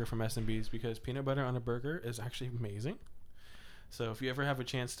Elvis burger from S&B's because peanut butter on a burger is actually amazing. So if you ever have a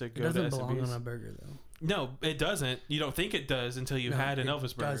chance to It go to doesn't belong S&B's, on a burger though. no, it doesn't. You don't think it does until you No, had an it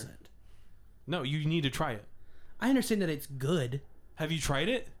Elvis burger. doesn't. No, you need to try it. I understand that it's good, Have you tried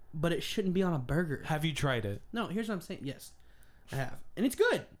it? but it shouldn't be on a burger. Have you tried it? No, here's what I'm saying. Yes, I have, and it's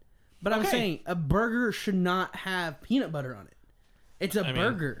good. But I'm Okay. saying a burger should not have peanut butter on it. It's a I mean-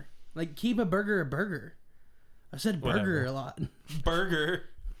 burger. Like keep a burger a burger. I said burger Whatever. a lot. Burger.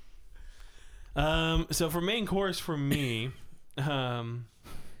 So for main course for me,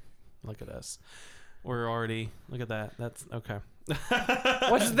 look at us. We're already look at that. That's okay.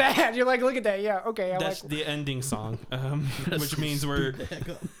 What's that? You're like, look at that. Yeah, okay. I That's like. the ending song, which means we're Heck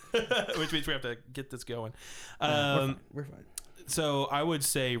up. which means we have to get this going. We're fine. So I would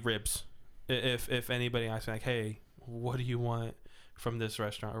say ribs. If anybody asks me like, hey, what do you want from this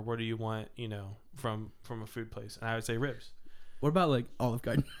restaurant, or what do you want, from a food place, and I would say ribs. What about like Olive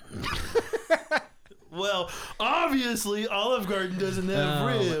Garden? Well, obviously Olive Garden doesn't have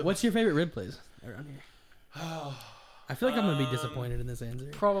ribs. What's your favorite rib place around here? I feel like I'm gonna be disappointed in this answer.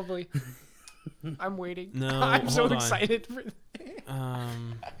 Probably. I'm waiting. No, I'm so hold on. excited for.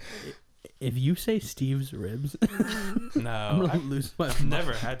 If you say Steve's ribs, I'm No, gonna lose my I've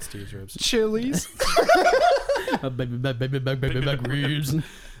never had Steve's ribs. Chili's. baby back ribs.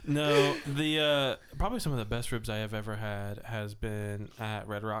 No, the probably some of the best ribs I have ever had has been at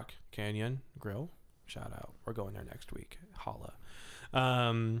Red Rock Canyon Grill. Shout out, we're going there next week. Holla.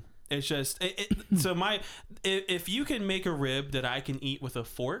 It's just so if you can make a rib that I can eat with a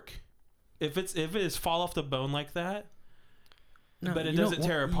fork, if it is fall off the bone like that, but it you doesn't don't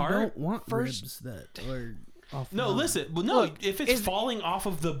tear want- apart. You don't want First- ribs that are off. the No, bone. listen. Well, no, Look, if it's is- falling off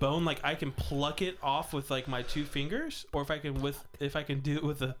of the bone, like I can pluck it off with like my 2 fingers, or if I can do it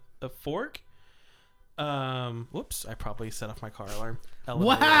with a fork. Whoops! I probably set off my car alarm.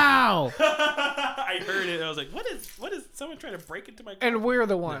 Elevator. Wow. I heard it. I was like, "What is someone trying to break into my car?" And we're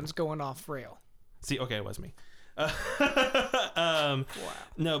the ones going off rail. See, okay, it was me.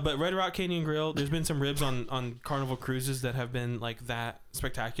 No, but Red Rock Canyon Grill. There's been some ribs on Carnival cruises that have been like that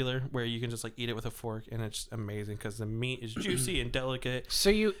spectacular, where you can just like eat it with a fork, and it's amazing because the meat is juicy and delicate. So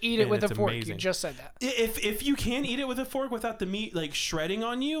you eat it And with a it's fork. You amazing. just said that. If you can eat it with a fork without the meat like shredding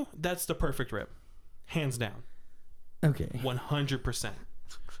on you, that's the perfect rib, hands down, Okay. 100%.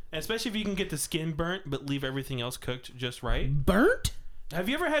 And especially if you can get the skin burnt but leave everything else cooked just right. Burnt? Have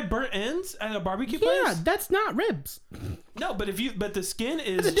you ever had burnt ends at a barbecue Yeah, place? that's not ribs. No, but the skin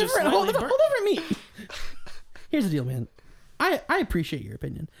is It's a just different, whole slightly burnt. different meat. Here's the deal, man. I appreciate your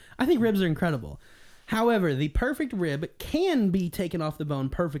opinion. I think ribs are incredible. However, the perfect rib can be taken off the bone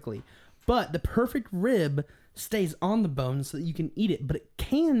perfectly, but the perfect rib stays on the bone so that you can eat it. But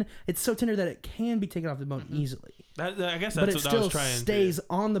it's so tender that it can be taken off the bone easily. I guess But that's it what I still was trying stays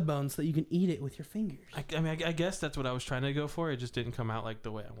on the bone so that you can eat it with your fingers. I mean, I guess that's what I was trying to go for. It just didn't come out like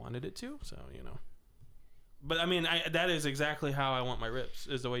the way I wanted it to. So, But I mean, that is exactly how I want my ribs,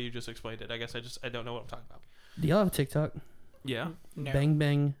 is the way you just explained it. I guess I don't know what I'm talking about. Do y'all have a TikTok? Yeah. No. Bang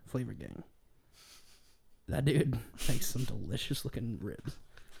Bang Flavor Gang. That dude makes some delicious looking ribs.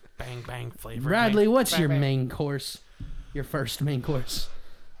 Bang, bang, flavor. Bradley, what's Bang your Bang. main course? Your first main course?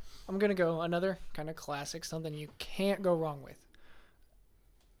 I'm gonna go another kind of classic, something you can't go wrong with.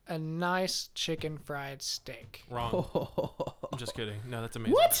 A nice chicken fried steak. Wrong. I'm just kidding. No, that's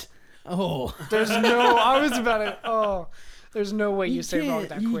amazing. What? Oh, There's no. I was about to. Oh, there's no way you, say wrong can't-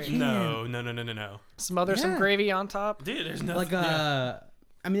 that you quick. can't. No. Smother some Yeah. gravy on top. Dude, there's nothing. like a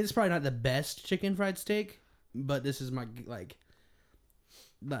I mean, it's probably not the best chicken fried steak, but this is my like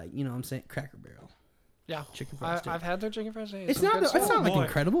you know what I'm saying, Cracker Barrel. Yeah, Chicken fried steak. I've had their chicken fried steak. It's not like boy.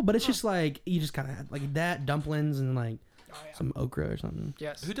 incredible, but it's just like you just kind of had like that, dumplings and like some okra or something.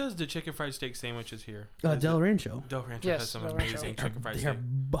 Yes. Who does the chicken fried steak sandwiches here? Del Rancho. Del Rancho Yes, has some Del amazing Rancho. chicken fried They're steak.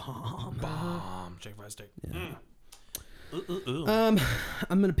 bomb. Bomb chicken fried steak. Yeah. Ooh. I'm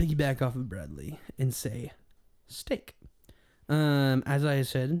gonna piggyback off of Bradley and say steak. As I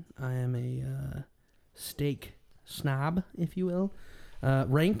said, I am a steak snob, if you will.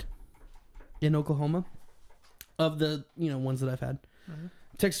 Ranked in Oklahoma of the ones that I've had. Mm-hmm.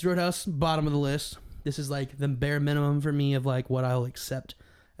 Texas Roadhouse, bottom of the list. This is like the bare minimum for me of like what I'll accept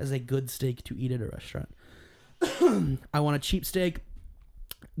as a good steak to eat at a restaurant. I want a cheap steak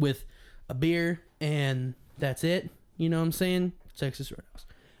with a beer and that's it. You know what I'm saying? Texas Roadhouse.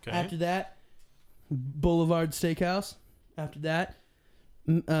 Okay. After that, Boulevard Steakhouse. After that,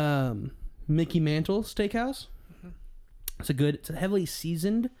 Mickey Mantle Steakhouse. Mm-hmm. It's a heavily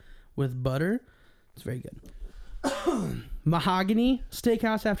seasoned with butter. It's very good. Mahogany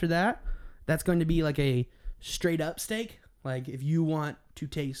Steakhouse after that. That's going to be like a straight up steak. Like if you want to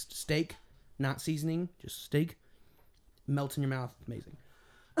taste steak, not seasoning, just steak, melts in your mouth. Amazing.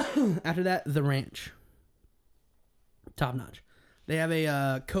 After that, The Ranch. Top notch. They have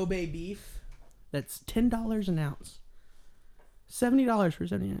a Kobe beef that's $10 an ounce. $70 for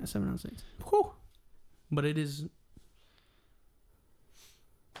 7 ounce steaks. Whew. But it is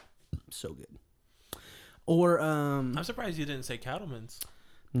so good. Or I'm surprised you didn't say Cattleman's.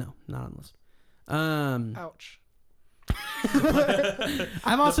 no, not on the list. Ouch.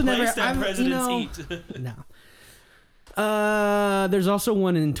 I've also the never. place that I've, presidents eat. No. There's also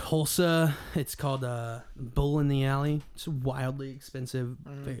one in Tulsa. It's called Bull in the Alley. It's wildly expensive.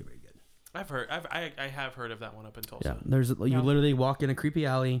 Very, very good. I have heard of that one up in Tulsa. Yeah. You literally walk in a creepy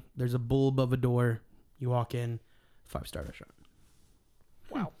alley. There's a bull above a door. You walk in, 5-star restaurant.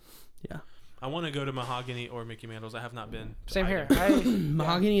 Wow. Yeah. I want to go to Mahogany or Mickey Mantle's. I have not been. to Same either. here.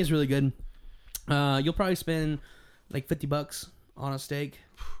 Mahogany is really good. You'll probably spend like $50 on a steak,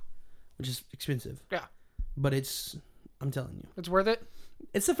 which is expensive. Yeah. But I'm telling you, It's worth it.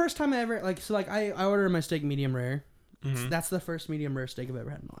 it's the first time I ever I ordered my steak medium rare. Mhm. That's the first medium rare steak I've ever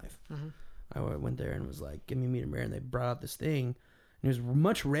had in my life. Mm-hmm. I went there and was like, "Give me medium rare," and they brought out this thing, and it was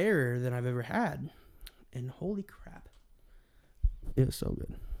much rarer than I've ever had. And holy crap, it was so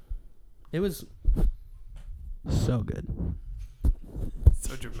good. It was so good.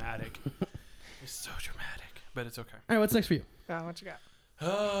 So dramatic. It's so dramatic, but it's okay. All right, what's next for you? What you got?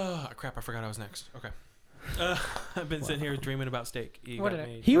 Oh crap! I forgot I was next. Okay. I've been sitting here dreaming about steak. You What got did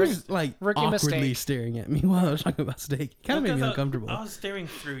me. He was like Rookie awkwardly mistake. staring at me while I was talking about steak. Kind of made me uncomfortable. I was staring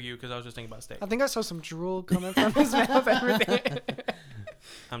through you because I was just thinking about steak. I think I saw some drool coming from his mouth and everything.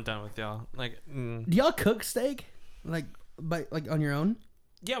 I'm done with y'all. Like, Do y'all cook steak like on your own?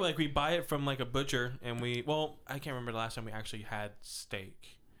 yeah, like we buy it from like a butcher, and I can't remember the last time we actually had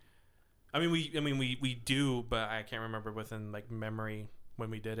steak. We do, but I can't remember within like memory when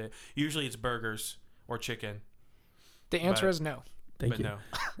we did it. Usually it's burgers or chicken. The answer But- is no. Thank but you.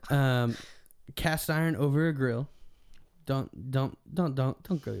 no. Cast iron over a grill. Don't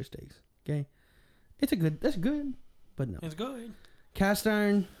grill your steaks. Okay, that's good, but no. It's good. Cast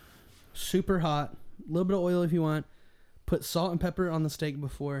iron, super hot. A little bit of oil if you want. Put salt and pepper on the steak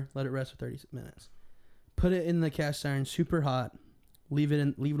before. Let it rest for 30 minutes. Put it in the cast iron, super hot. Leave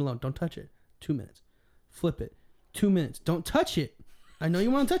it alone. Don't touch it. 2 minutes. Flip it. 2 minutes. Don't touch it. I know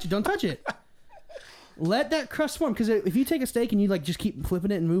you want to touch it. Don't touch it. Let that crust form, because if you take a steak and you like just keep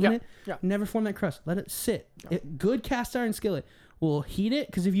flipping it and moving it, never form that crust. Let it sit. Good cast iron skillet will heat it,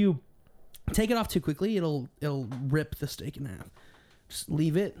 because if you take it off too quickly, it'll rip the steak in half. Just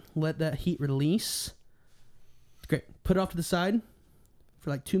leave it. Let that heat release. Great. Put it off to the side for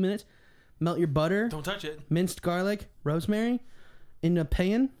like 2 minutes. Melt your butter, Don't touch it. minced garlic, rosemary in a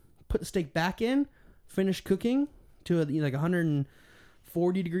pan. Put the steak back in. Finish cooking to like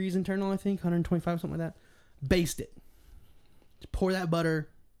 140 degrees internal, I think, 125, something like that. Baste it. Just pour that butter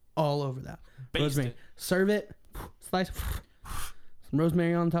all over that. Baste rosemary. it. Serve it. Slice. Some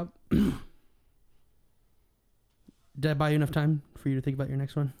rosemary on top. Did I buy you enough time for you to think about your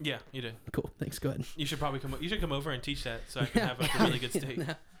next one? Yeah, you did. Cool. Thanks. Go ahead. You should probably come. You should come over and teach that, so I can have like a really good steak.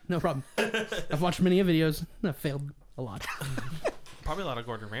 No problem. I've watched many videos. I've failed a lot. Probably a lot of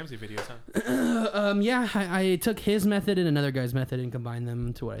Gordon Ramsay videos, huh? Yeah, I took his method and another guy's method and combined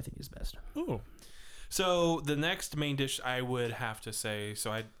them to what I think is best. Ooh. So the next main dish I would have to say,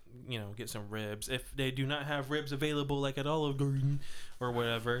 so I, get some ribs. If they do not have ribs available, like at Olive Garden or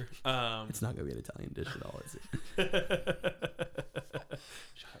whatever, It's not gonna be an Italian dish at all, is it?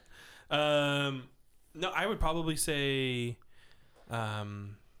 Shut up. No, I would probably say,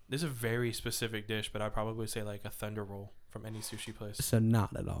 this is a very specific dish, but I'd probably say like a thunder roll from any sushi place. So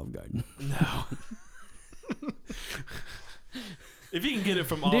not at Olive Garden. No. If you can get it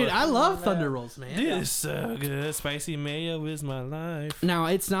from Dude, Olive, I love thunder rolls, man. dude, it's so good. Spicy mayo is my life. Now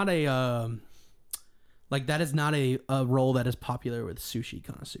it's not a that is not a roll that is popular with sushi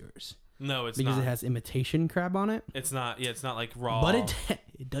connoisseurs No, it's because not. it has imitation crab on it. It's not. Yeah, it's not like raw. But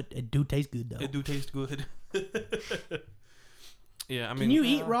it do taste good though. It do taste good. Yeah, I mean, Can you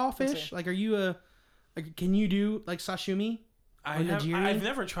eat raw let's fish? see. Like, are you can you do like sashimi? or nigiri? I've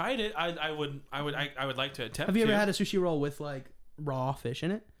never tried it. I would like to attempt. Have you ever to. had a sushi roll with like raw fish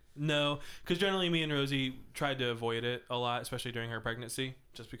in it? No, because generally me and Rosie tried to avoid it a lot, especially during her pregnancy,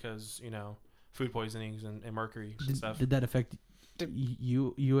 just because food poisonings and mercury and stuff. Did that affect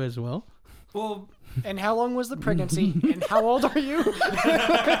you as well? Well, And how long was the pregnancy? And how old are you?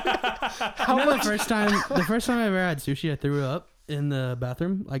 How The much? first time I ever had sushi, I threw up in the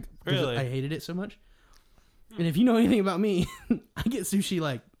bathroom. Like, 'cause Really? I hated it so much. And if you know anything about me, I get sushi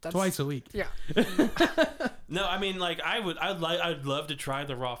like That's- twice a week. Yeah. no, I mean, like I'd love to try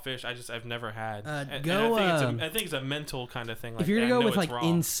the raw fish. I've never had. And go, I think it's a mental kind of thing. Like, If you're I gonna go know with it's like raw.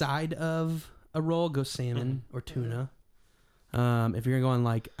 inside of a roll, go salmon or tuna. If you're going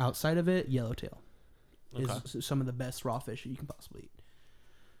like outside of it, yellowtail Okay. is some of the best raw fish you can possibly eat.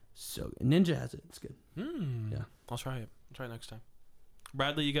 So Ninja has it. It's good. Yeah. I'll try it. I'll try it next time.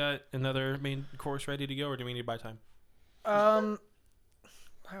 Bradley, you got another main course ready to go, or do we need to buy time? Wow.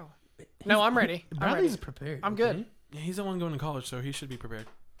 No, I'm ready. I'm Bradley's ready. prepared. I'm good. okay? Yeah, he's the one going to college, so he should be prepared.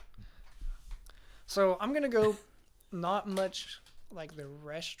 So I'm gonna go not much like the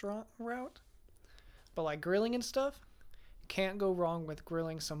restaurant route, but like grilling and stuff. Can't go wrong with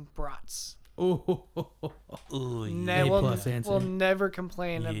grilling some brats. Oh, Ooh, Ne- A we'll, plus answer. we'll never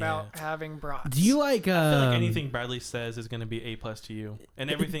complain Yeah. about having brats. do you like? I feel like anything Bradley says is going to be A+ to you,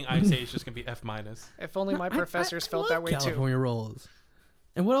 and everything I say is just going to be F-. If only my professors felt that way too. California rolls.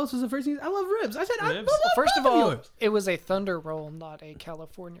 And what else was the first thing? I love ribs. I said I Ribs? love First of both all, yours. it was a thunder roll, not a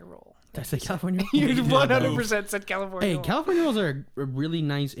California roll. Did I say California? You did 100% said California Hey, roll. California rolls are a really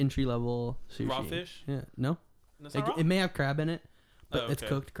nice entry level sushi. Raw fish? Yeah. No. That's not It may have crab in it, but Oh, it's okay.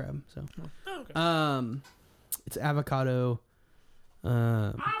 cooked crab. So, Oh, okay. it's avocado,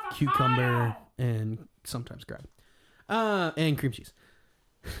 cucumber, and sometimes crab, and cream cheese.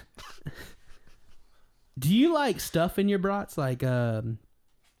 Do you like stuff in your brats, like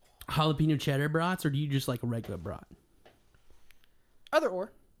jalapeno cheddar brats, or do you just like a regular brat? Either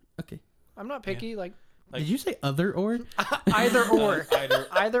or. Okay. I'm not picky. Like Like- Did you say other or? either or. Either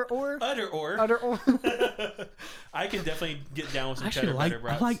Either or. or. Either or. I can definitely get down with some I actually cheddar like butter I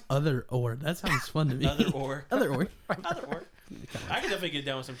brats. like other or. That sounds fun to me. Other or. Other or. Other or. I can definitely get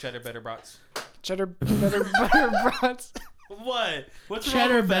down with some cheddar butter brats. Cheddar butter brats. What? What's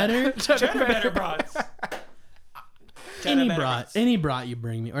Cheddar wrong with that? better. Cheddar better brats. Any Cheddar brat, brats. any brat you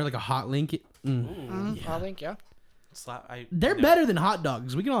bring me, or like a hot link. Mm. Ooh. I think, yeah. They're better than hot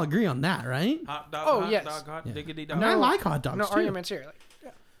dogs. We can all agree on that, right? Hot dog. Oh, hot yes. dog, hot Yeah. diggity I dog. mean, I like hot dogs No too. arguments here.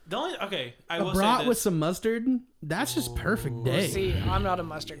 Like, The only I A will brat say with this. some mustard. That's just perfect day. see, I'm not a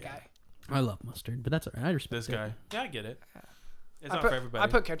mustard guy. I love mustard, but that's alright. I respect This it. guy. Yeah, I get it. It's I not put, for everybody. I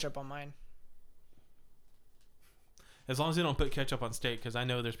put ketchup on mine. As long as you don't put ketchup on steak, because I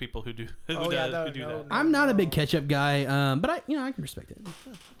know there's people who do who, Oh, yeah, who do that. I'm not a big ketchup guy, but I can respect it.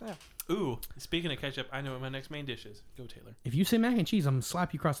 Ooh, speaking of ketchup, I know what my next main dish is. Go, Taylor. If you say mac and cheese, I'm gonna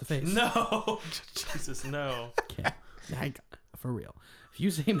slap you across the face. No, Jesus, no. Okay. For real. If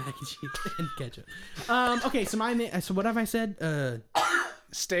you say mac and cheese and ketchup. Okay, so so what have I said?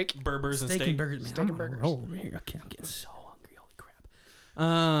 Steak. Berbers and Steak steak. and burgers. Man, Steak I'm and on a burgers. roll over here. Okay, I'm getting so hungry. Holy crap.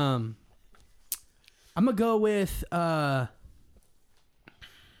 I'm gonna go with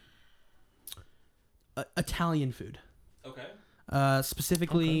Italian food. Okay.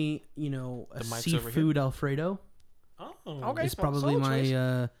 Specifically, a The mic's over seafood Alfredo Oh. Okay. is well, probably solid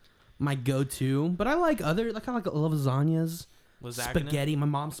choice. my go-to. But I like I like lasagnas, Lasagna. spaghetti. My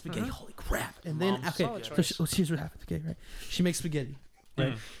mom's spaghetti. Holy crap! And then Mom's okay, solid so choice. here's what happens. Okay, right? She makes spaghetti.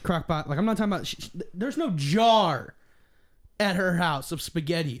 Right? Mm. Crock-pot. Like I'm not talking about. There's no jar at her house of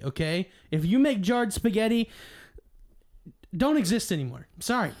spaghetti. Okay, if you make jarred spaghetti, don't exist anymore.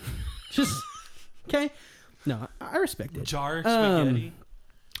 Sorry, just okay. No, I respect it. Jar spaghetti.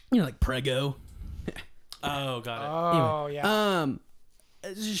 Like Prego. Oh, got it. Oh, yeah.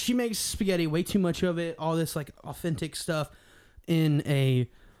 she makes spaghetti, way too much of it, all this like authentic stuff in a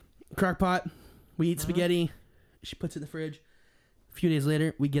crock pot. We eat spaghetti. She puts it in the fridge. A few days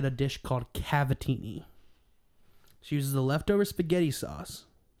later, we get a dish called cavattini. She uses the leftover spaghetti sauce.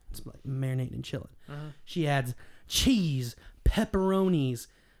 It's like marinating and chilling. She adds cheese, pepperonis,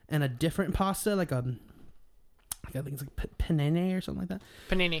 and a different pasta, like I think it's like penne or something like that.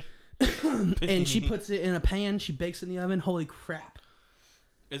 Panini. And she puts it in a pan. She bakes it in the oven. Holy crap!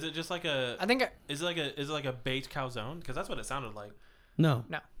 Is it just like a? I think Is it like a baked calzone? Because that's what it sounded like. No,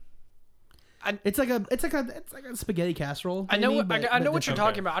 no. it's like a spaghetti casserole. I know maybe, what but I know what you're different.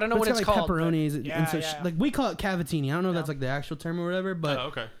 talking about. I don't know But what it's got, called. like pepperonis, but- and so like we call it cavattini. I don't know if No. that's like the actual term or whatever, but Oh,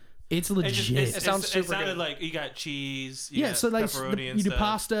 okay. it's It legit. just It sounds it super sounded good. like you got cheese. You Yeah, got so like pepperoni and you do stuff.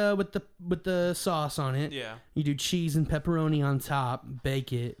 pasta with the sauce on it. Yeah. You do cheese and pepperoni on top.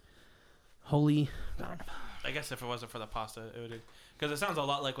 Bake it. Holy. I guess if it wasn't for the pasta, it would. Because it sounds a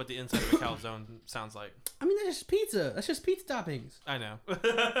lot like what the inside of a calzone sounds like. I mean, that's just pizza. That's just pizza toppings. I know.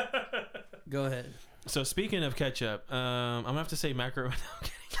 Go ahead, So speaking of ketchup, I'm gonna have to say macaroni.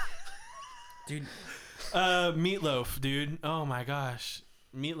 dude. Meatloaf, dude. Oh my gosh,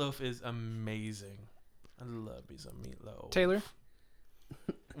 meatloaf is amazing. I love me some meatloaf. Taylor,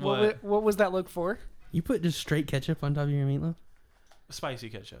 What? what was that look for? You put just straight ketchup on top of your meatloaf? Spicy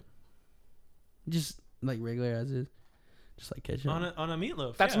ketchup Just like regular as is. Just like ketchup. on a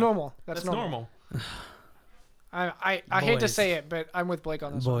meatloaf. That's yeah. normal. That's normal. I hate to Boys. say it, but I'm with Blake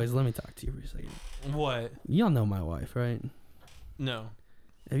on this one. Boys, let me talk to you for a second. What? Y'all know my wife, right? No.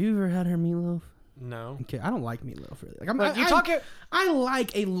 Have you ever had her meatloaf? No. Okay, I don't like meatloaf really. Like Like, you talk it. I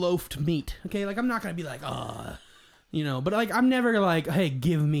like a loafed meat. Okay, like I'm not gonna be like, but like I'm never like, hey,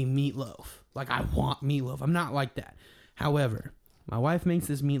 give me meatloaf. Like I want meatloaf. I'm not like that. However, my wife makes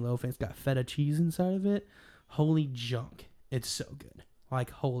this meatloaf and it's got feta cheese inside of it. Holy junk! It's so good. Like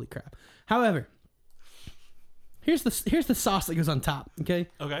holy crap. However, here's the sauce that goes on top. Okay.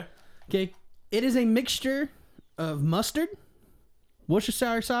 Okay. Okay. It is a mixture of mustard,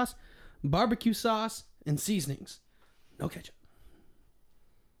 Worcestershire sauce, barbecue sauce, and seasonings. No ketchup.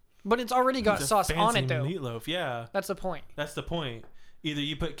 But it's already got It's a sauce on it, fancy though. Meatloaf. Yeah. That's the point. That's the point. Either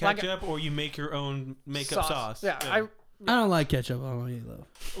you put Like a- ketchup or you make your own makeup sauce. Yeah, I don't like ketchup on my meatloaf.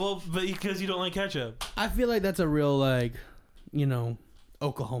 Well, but because you don't like ketchup. I feel like that's a real like,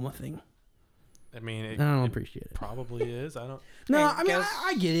 Oklahoma thing. I mean, I don't appreciate it. probably is. I don't. No, I I mean guess-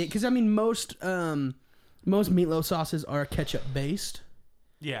 I get it because I mean most meatloaf sauces are ketchup based,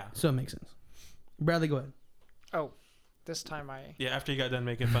 Yeah. so it makes sense. Bradley, go ahead. Oh, this time I. Yeah. After you got done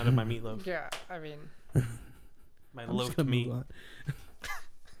making fun of my meatloaf, Yeah, I mean, my I'm just loafed gonna move meat. on.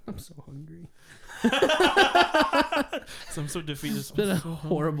 I'm so hungry. So I'm so defeated. It's been a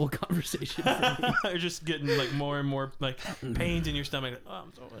horrible conversation for me. You're just getting like more and more like pains in your stomach. Oh,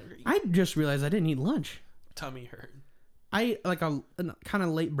 I'm so hungry. I just realized I didn't eat lunch. Tummy hurt. I ate like a kind of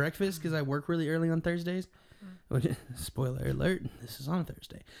late breakfast because I work really early on Thursdays. Which, spoiler alert, this is on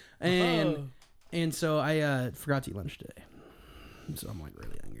Thursday. And so I forgot to eat lunch today. So I'm like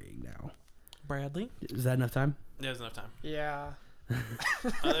really hungry now. Bradley. Is that enough time? There's enough time. yeah.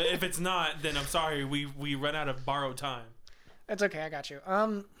 If it's not, then I'm sorry. We run out of borrowed time. It's okay. I got you.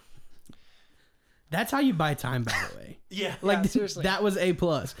 That's how you buy time, by the way. Yeah. Like seriously. that was A+.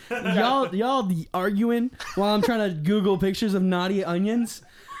 Y'all arguing while I'm trying to Google pictures of naughty onions.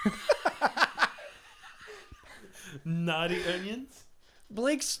 Naughty onions.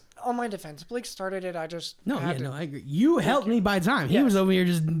 Blake's on my defense. Blake started it. I just I agree. You helped me buy time. He Yes. was over here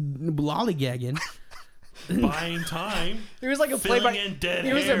just lollygagging. Buying time. He was like a Filling play-by. in dead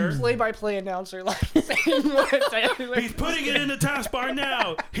He was hair. a play-by-play announcer, like saying what. He's putting it in the taskbar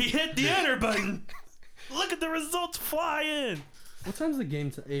now. He hit the enter button. Look at the results fly in. What time's the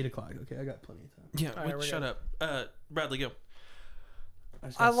game? 8 o'clock. Okay, I got plenty of time. Yeah, All right, we're shut good. up. Bradley, go.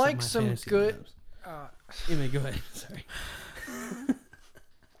 just I gotta set like my some fantasy good- lineups. Anyway, go ahead. Sorry.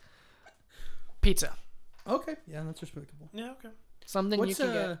 Pizza. Okay. Yeah, that's respectable. Yeah, okay. Something What's, you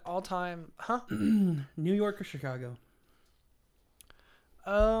can get all time. Huh? New York or Chicago?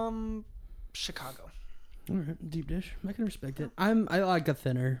 Chicago. All right, deep dish. I can respect it. I like a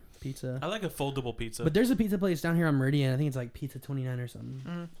thinner pizza. I like a foldable pizza. But there's a pizza place down here on Meridian. I think it's like Pizza 29 or something,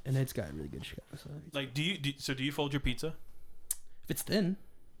 Mm. and it's got really good Chicago. So like, do you fold your pizza? if it's thin,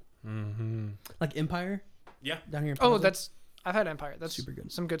 Mm-hmm. like Empire Yeah. down here. In Oh, Plaza. I've had Empire. That's Super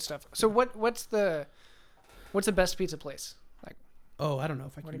good. Some good stuff. So what's the best pizza place? Like, Oh, I don't know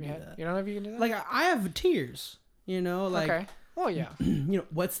if I what can have do you had? that. You don't know if you can do that? Like I have tiers. Like okay. Well, yeah.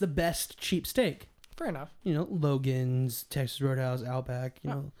 What's the best cheap steak? Fair enough. Logan's, Texas Roadhouse, Outback.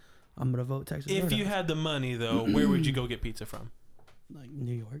 I'm gonna vote Texas. If Roadhouse. you had the money, though, where would you go get pizza from? like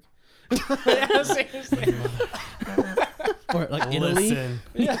New York Yeah, seriously. or like Italy.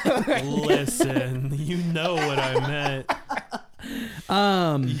 Listen, you know what I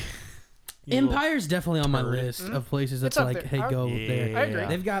meant. You Empire's definitely on my turd. list of places that's It's up like, there. hey, go Yeah. there. I agree.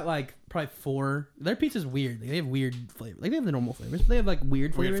 They've got like probably 4. Their pizza's weird. They have weird flavors. Like they have the normal flavors, but they have like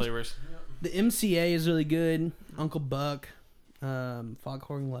weird flavors. Weird flavors. The MCA is really good. Uncle Buck,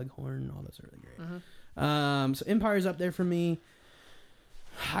 Foghorn Leghorn, all those are really great. So Empire's up there for me.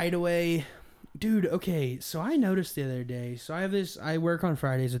 Hideaway, dude. Okay, so I noticed the other day. So I have this. I work on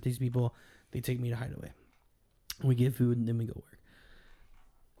Fridays with these people. They take me to Hideaway. We get food and then we go work.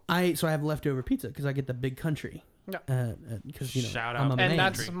 I have leftover pizza because I get the Big Country. Yeah. Because Shout I'm out a Big And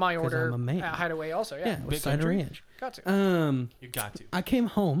man. that's my 'Cause order I'm a man. at Hideaway also. Yeah, Yeah. with Big cider Country? ranch. Got to. You got to. I came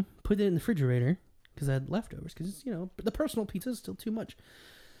home, put it in the refrigerator because I had leftovers. Because the personal pizza is still too much.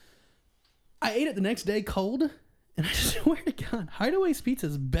 I ate it the next day cold, and I swear to God, Hideaway's pizza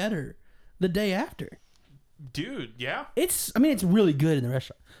is better the day after. Dude, yeah. It's really good in the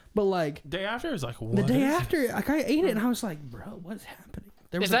restaurant, but like Day after is like, what the day is after, this? like I ate it and I was like, bro, what's happening?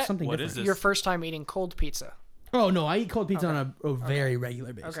 There was Is like that- something what different. is this? Your first time eating cold pizza. Oh no, I eat cold pizza on a very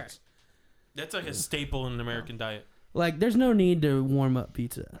regular basis. Okay. That's like a staple in an American diet. Like there's no need to warm up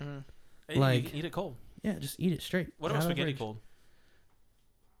pizza. Hey, Like- you can eat it cold. Yeah, just eat it straight. What out about of the spaghetti fridge. cold?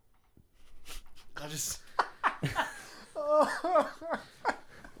 I just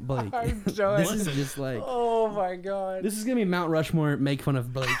Blake, I'm done. this is just like Oh my god. this is gonna be Mount Rushmore make fun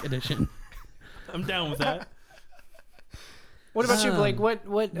of Blake edition. I'm down with that. What about you, Blake? Um,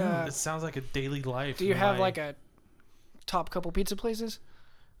 What It sounds like a daily life. do you have like a top couple pizza places?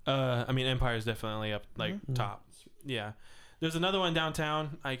 I mean, Empire's definitely up like top. Yeah. There's another one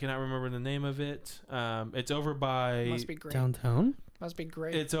downtown. I cannot remember the name of it. It's over by. Must be great. Downtown. Must be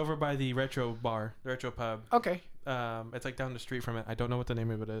great. It's over by the Retro Bar, the Retro Pub. Okay. It's like down the street from it. I don't know what the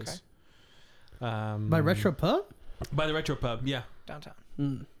name of it is. By Retro Pub? By the Retro Pub, yeah. Downtown.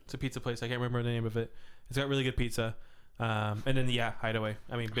 Mm. It's a pizza place. I can't remember the name of it. It's got really good pizza. And then Hideaway.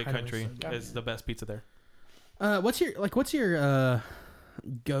 I mean, Big Hideaway's Country so good. is the best pizza there. What's your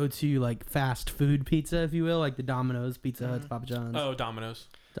go-to like fast food pizza, if you will, like the Domino's, Pizza Hut, Papa John's? Oh, Domino's.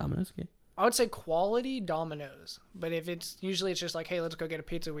 Domino's, okay. I would say quality Domino's, but if it's just like, hey, let's go get a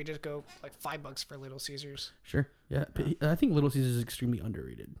pizza, we just go like $5 for Little Caesars. Sure. Yeah. I think Little Caesars is extremely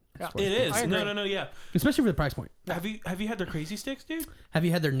underrated. Yeah. as far as It pizza. is. I agree. No, yeah. Especially for the price point. Have you had their crazy sticks, dude? Have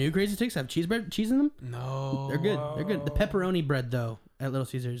you had their new crazy sticks? Have cheese in them? No. They're good. They're good. The pepperoni bread though at Little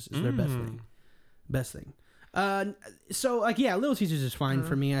Caesars is their best thing. Best thing. So like Little Caesars is fine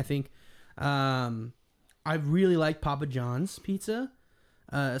for me. I think. I really like Papa John's pizza,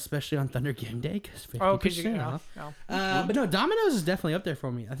 especially on Thunder Game Day because 50% Oh, because you off. no. But no, Domino's is definitely up there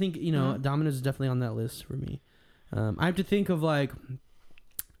for me. I think Domino's is definitely on that list for me. I have to think of like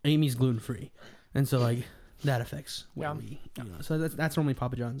Amy's gluten free, and so like that affects what we. So that's normally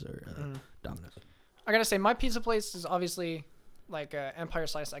Papa John's or Domino's. I gotta say, my pizza place is obviously like Empire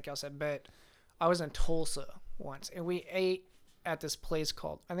Slice, like y'all said, but I was in Tulsa once, and we ate at this place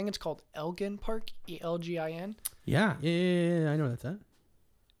I think it's called Elgin Park, ELGIN. Yeah, I know that's that.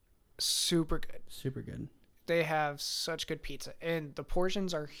 Super good. Super good. They have such good pizza, and the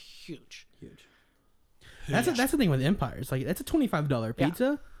portions are huge. Huge. That's the thing with Empire. It's like that's a $25 Yeah.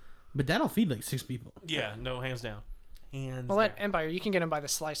 pizza, but that'll feed like 6 people. Yeah, no, hands down. Well, at Empire, you can get them by the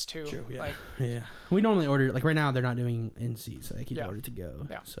slice too. True, yeah. Like, Yeah, we normally order like right now they're not doing NC, so they keep Yeah. order to go.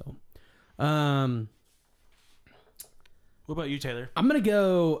 Yeah. So, What about you, Taylor? I'm gonna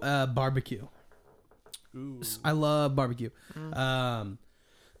go barbecue. Ooh. I love barbecue.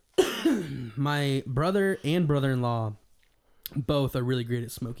 My brother and brother-in-law both are really great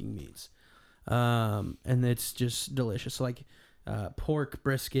at smoking meats, and it's just delicious. So like pork,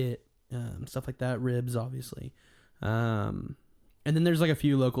 brisket, stuff like that, ribs, obviously. And then there's like a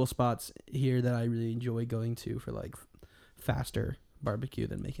few local spots here that I really enjoy going to for like faster barbecue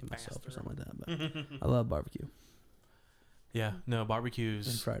than making it myself or something like that. But I love barbecue Yeah, no, and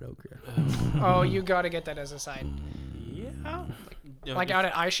barbecues. fried okra. oh, you gotta get that as a side. Yeah. Like out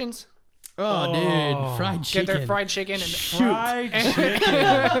at Aishin's, Oh, dude, fried get chicken. their fried chicken and fried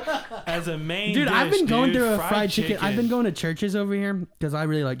chicken as a main Dude, dish, I've been going dude. through a fried chicken. I've been going to Church's over here because I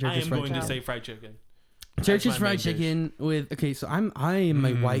really like I Church's am fried going chicken. to say fried chicken. Church's That's my fried main dish. chicken with so I am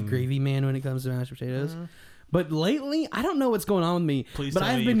a white gravy man when it comes to mashed potatoes. But lately, I don't know what's going on with me. Please but tell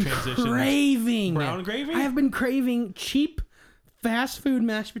I've me been you've transitioned. craving Brown gravy? I have been craving cheap fast food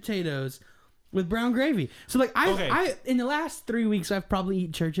mashed potatoes with brown gravy. So like I in the last 3 weeks I've probably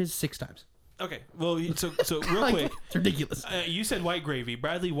eaten Church's 6 times. Okay, well, so real Like, quick, it's ridiculous. you said white gravy.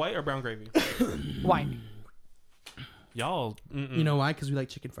 Bradley, white or brown gravy? white. Y'all. You know why? Because we like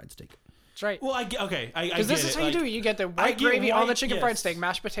chicken fried steak. That's right. Well, I get okay. I Because this get is it. how you Like, do it. You get the I white get gravy on the white- chicken fried yes. steak,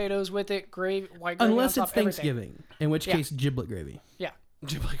 mashed potatoes with it, gravy, white gravy Unless on it's top, everything. Thanksgiving, in which Yeah. case giblet gravy. Yeah.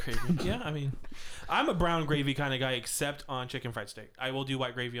 Giblet gravy. Yeah, I mean, I'm a brown gravy kind of guy, except on chicken fried steak. I will do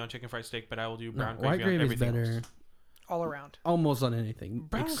white gravy on chicken fried steak, but I will do brown White gravy on gravy is everything better else. All around. almost on anything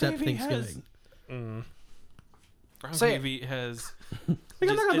Brown except gravy has- Thanksgiving. Brown Say it. gravy has. Like,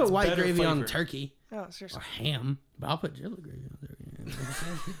 I'm not gonna it's put white better gravy on flavor. turkey No, or seriously. ham, but I'll put giblet gravy on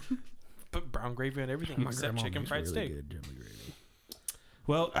turkey. Put brown gravy on everything My except grandma chicken makes fried really steak. good giblet gravy.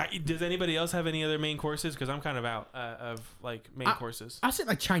 Well, does anybody else have any other main courses? Because I'm kind of out of like main courses. I said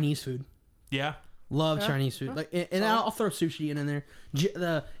like Chinese food. Yeah. Love Yeah. Chinese food. Yeah. Like, and Solid. I'll throw sushi in there.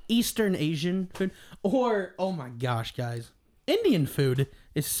 The Eastern Asian food, or oh my gosh, guys, Indian food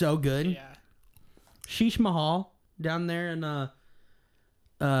is so good. Yeah. Sheesh Mahal down there in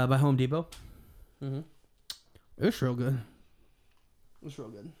by Home Depot. It's real good. It's real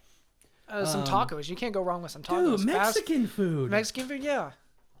good. Some tacos. You can't go wrong with some tacos. Dude, Mexican food. Mexican food, yeah.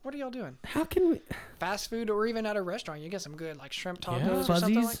 What are y'all doing? How can we? Fast food or even at a restaurant, you get some good like shrimp tacos Yeah. or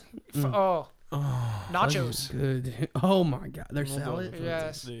something like. Fuzzies? Oh, Oh, nachos. Good. Oh my god, their salad.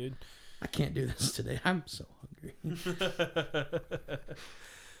 Yes. dude. I can't do this today. I'm so hungry.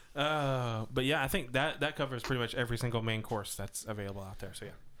 But yeah, I think that covers pretty much every single main course that's available out there. So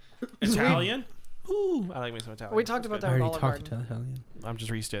yeah, Italian. Ooh, I like me some Italian. We talked That's about I good. that. already Olive talked Garden. Italian. I'm just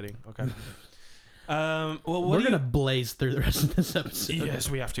restating. Okay. Well, what We're do gonna you? blaze through the rest of this episode. Yes,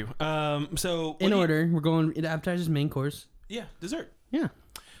 we have to. So what In do you- order, we're going to appetizers, main course. Yeah, dessert. Yeah.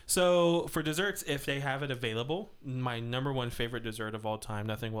 So for desserts, if they have it available, my number one favorite dessert of all time,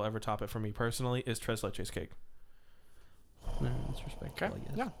 nothing will ever top it for me personally, is tres leches cake. No, that's respectful, Okay. I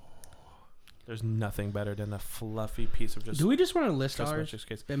guess. Yeah. There's nothing better than a fluffy piece of just Do we just want to list tres ours? leches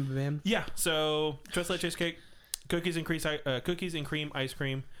cake. Bam, bam, bam. Yeah. So tres leches cake, cookies and cream ice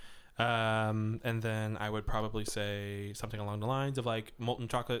cream, and then I would probably say something along the lines of like molten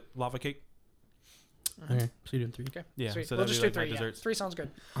chocolate lava cake. Okay, so you're doing 3. Okay. Yeah, Sweet. so we'll that'd just be do like my 3. Yeah. desserts. 3 sounds good.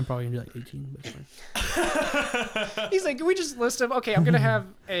 I'm probably gonna do like 18, but it's fine. He's like, can we just list them? Okay, I'm gonna have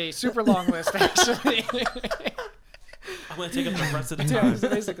a super long list actually. I'm gonna take up the rest of the Yeah, time. so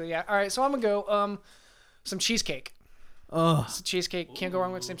basically, yeah. All right, so I'm gonna go some cheesecake. Oh, Some cheesecake can't go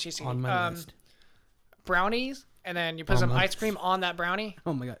wrong with some cheesecake. on my list. Brownies, and then you put some Almond. ice cream on that brownie.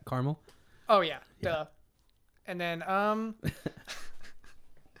 Oh my god, caramel. Oh yeah, duh. And then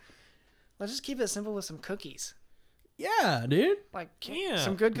let's just keep it simple with some cookies. Yeah, dude. Like Yeah.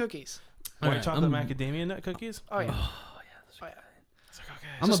 some good cookies. White Alright, chocolate I'm- macadamia nut cookies. Oh yeah. It's like, okay.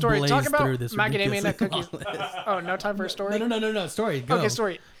 I'm So gonna story. blaze Talk about through this macadamia nut ridiculously cookies. long list. Oh, no time for a story. No. Story. Go. Okay,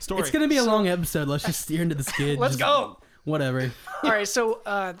 story. Story. It's gonna be a long episode. Let's just steer into the skid. Let's Just go. Whatever. All right, so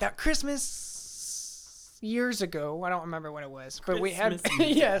that Christmas years ago, I don't remember when it was, but we had Christmas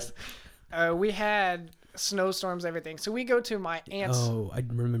years yes, we had snowstorms, everything. So we go to my aunt's. Oh, I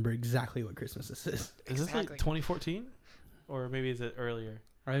remember exactly what Christmas this is. Is this Exactly. like 2014, or maybe is it earlier?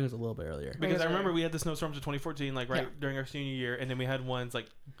 I think it was a little bit earlier. Maybe Because it's I remember earlier. we had the snowstorms of 2014, like right Yeah. during our senior year, and then we had ones like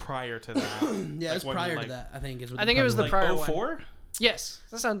prior to that. Yeah, it Like was when, prior like- to that. I think is. What I think it was the like prior one. 04? Yes,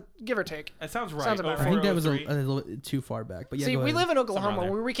 that sounds give or take. That sounds right. Sounds about I 04, think that was a 03. little bit too far back. But yeah, See, go we ahead. live in Somewhere Oklahoma around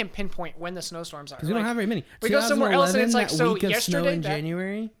there. where we can pinpoint when the snowstorms are. Because we don't Like, have very many. we go somewhere else and it's 2011, like, that so week of snow yesterday in that-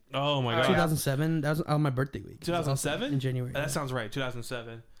 January. Oh my Oh, god. yeah. 2007. That was on my birthday week. It was also 2007? in January. That sounds right.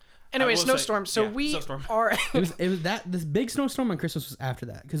 2007. Anyway, I will say- snowstorm. So yeah, we snowstorm. are. It was that this big snowstorm on Christmas was after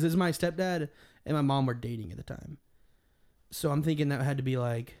that because my stepdad and my mom were dating at the time. So I'm thinking that had to be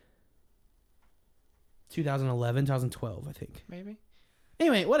like 2011, 2012, I think. Maybe.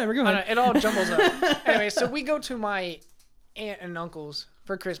 Anyway, whatever. Go I don't ahead. know, it all jumbles up. Anyway, so we go to my aunt and uncle's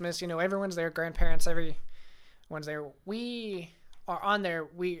for Christmas. You know, everyone's there, grandparents, everyone's there. We are on there.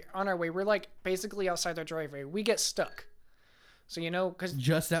 We on our way. We're like basically outside their driveway. We get stuck. So you know, because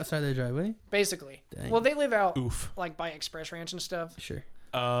Just outside the driveway. basically, Dang. well, they live out Oof. like by Express Ranch and stuff. Sure.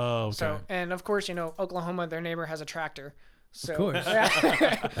 Oh, okay. So and of course, you know, Oklahoma, their neighbor has a tractor. So, Of course.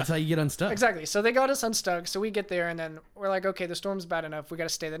 Yeah. That's how you get unstuck. Exactly. So they got us unstuck. So we get there and then we're like, okay, the storm's bad enough. We got to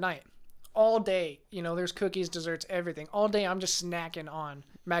stay the night. All day, you know, there's cookies, desserts, everything. All day I'm just snacking on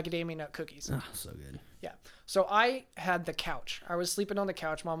macadamia nut cookies. Oh, so good. Yeah. So I had the couch. I was sleeping on the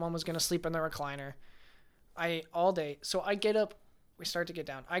couch. My mom was going to sleep in the recliner. All day. So I get up. We start to get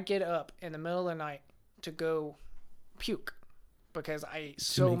down. I get up in the middle of the night to go puke because I ate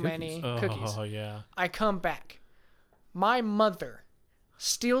so many many cookies. Oh yeah. I come back. My mother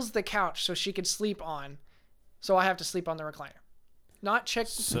steals the couch so she could sleep on, so I have to sleep on the recliner. not check.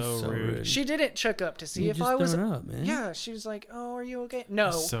 So rude. She didn't check up to see You if just I was. don't up, man. Yeah, she was like, "Oh, are you okay?"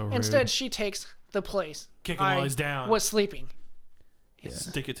 No. So rude. Instead, she takes the place. Kick him while he's down. Was sleeping. Yeah.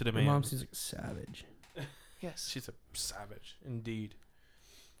 Stick it to the My man. mom seems like a savage. Yes. She's a savage, indeed.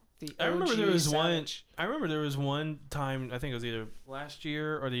 The I remember OG there was savage. one. I remember there was one time. I think it was either last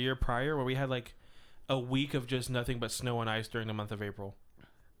year or the year prior where we had like a week of just nothing but snow and ice during the month of April.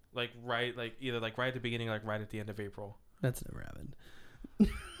 Either right at the beginning, or like right at the end of April. That's never happened.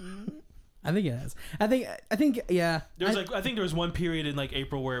 I think it has. I think. Yeah. There was I think there was one period in like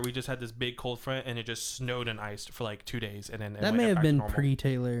April where we just had this big cold front and it just snowed and iced for like 2 days, and then that may have been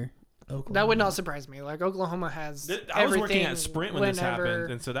pre-Taylor. Oklahoma. That would not surprise me. Like Oklahoma has. I was working everything at Sprint when this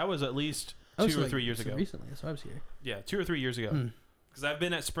happened, and so that was at least Oh, 2 so or like- 3 years so ago. Recently, so I was here. Yeah, 2 or 3 years ago. Hmm. Because I've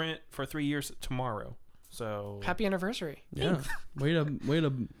been at Sprint for 3 years tomorrow. So Happy anniversary. Yeah. way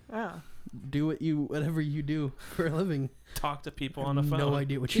to Yeah. do whatever you do for a living. talk to people on the phone. No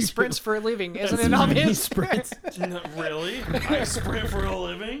idea what She you sprints do. for a living. Isn't That's it right. obvious? He sprints. No, really? I sprint for a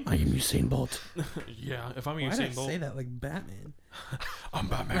living? I am Usain Bolt. Yeah, if I'm Why did I Usain Bolt, say that like Batman? I'm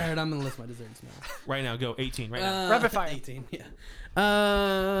Batman. All right, I'm gonna list my desserts now. Right now, go 18. Right now. Rapid fire. 18. Yeah.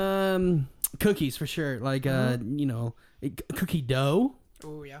 Cookies for sure. Like cookie dough.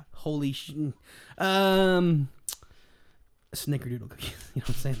 Oh yeah. Holy snickerdoodle cookies. You know what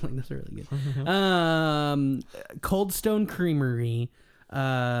I'm saying? Like, those are really good. Cold Stone Creamery.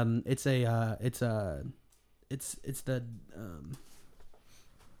 It's the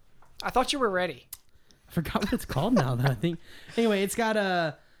I thought you were ready. I forgot what it's called now though, I think. Anyway, it's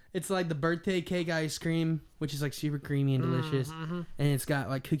got it's like the birthday cake ice cream, which is like super creamy and delicious. Mm-hmm. And it's got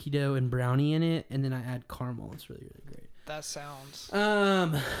like cookie dough and brownie in it, and then I add caramel. It's really, really great. That sounds.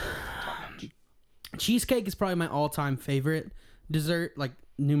 Cheesecake is probably my all-time favorite dessert, like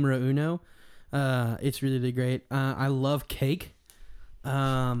numero uno. It's really, really great. I love cake.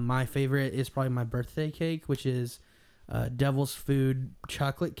 My favorite is probably my birthday cake, which is Devil's Food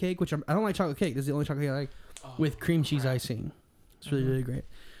chocolate cake, which I don't like chocolate cake. This is the only chocolate cake I like, with cream cheese icing. It's really, really great.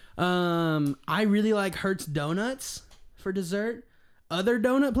 I really like Hertz Donuts for dessert. Other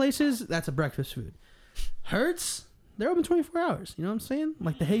donut places, that's a breakfast food. Hertz, they're open 24 hours. You know what I'm saying?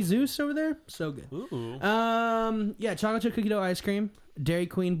 Like the Jesus over there, so good. Ooh. Yeah, chocolate chip cookie dough ice cream, Dairy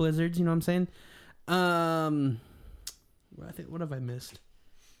Queen Blizzards. You know what I'm saying? What have I missed?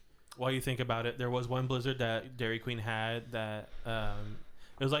 While you think about it, there was one Blizzard that Dairy Queen had that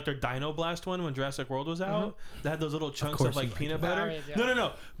it was like their Dino Blast one when Jurassic World was out. They had those little chunks of you like like peanut that. butter. Right, yeah.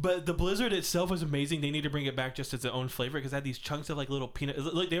 No. But the Blizzard itself was amazing. They need to bring it back just as its own flavor because it had these chunks of like little peanut.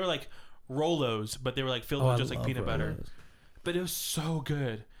 Like they were like Rolos, but they were like filled with just like peanut butter. But it was so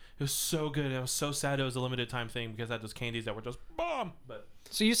good. It was so good. I was so sad it was a limited time thing because I had those candies that were just bomb. But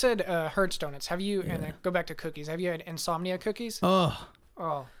So you said Hertz donuts. Have you? And then go back to cookies. Have you had Insomnia cookies? Oh,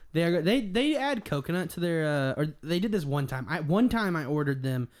 Oh, they add coconut to their or they did this one time. One time I ordered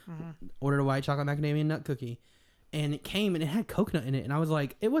them, ordered a white chocolate macadamia nut cookie, and it came and it had coconut in it, and I was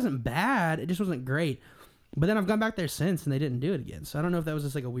like, it wasn't bad, it just wasn't great. But then I've gone back there since, and they didn't do it again. So I don't know if that was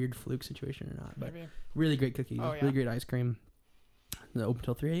just like a weird fluke situation or not. But maybe. really great cookies, Oh, yeah. really great ice cream. They're open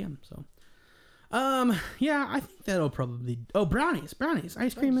till 3 a.m. So, yeah, I think that'll probably. Oh, brownies,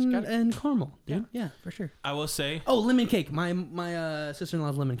 ice cream and caramel, dude. Yeah, for sure. I will say, Oh, lemon cake. My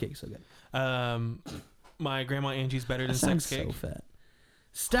sister-in-law's lemon cake is so good. my grandma Angie's better than That sounds sex cake. so fat.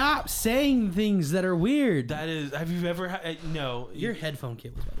 Stop saying things that are weird. That is. Have you ever had? No. Your headphone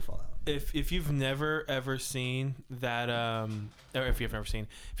cable's about to fall out. If you've never ever seen that, or if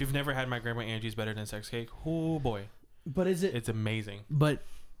you've never had my grandma Angie's better than sex cake. Oh boy, But is it? it's amazing. But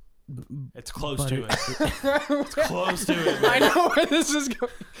It's close but to it. It's close to it. I know where this is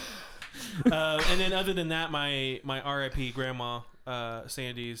going. And then other than that, my RIP grandma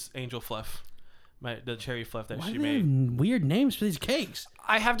Sandy's Angel Fluff, the cherry fluff that why she do they made. have weird names for these cakes?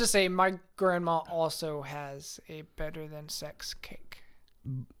 I have to say, my grandma also has a better than sex cake.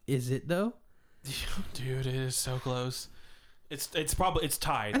 Is it though? Dude, it is so close. It's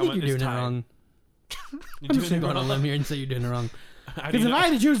tied. I think you're doing it wrong. I'm just gonna go on a limb here and say you're doing it wrong. Because if I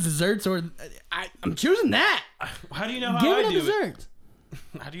had to choose desserts, or I'm choosing that. How do you know how Give I it a do dessert. it?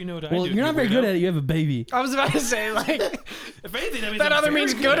 How do you know what I Well, do? you're not very good at it. You have a baby. I was about to say, like, If anything, that means that I'm either very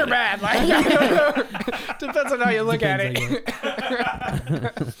means good or bad. Like, I don't know. Depends on how you look at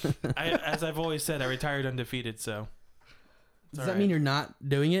Depends, it. As I've always said, I retired undefeated. So Does that mean you're not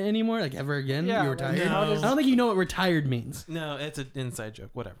doing it anymore? Like ever again? Yeah, You're retired? no. I don't think you know what retired means. No, it's an inside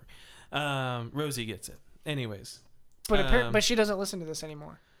joke. Whatever. Rosie gets it. Anyways, But she doesn't listen to this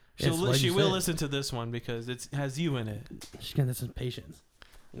anymore. she you will said. listen to this one because it has you in it. She's got some patience.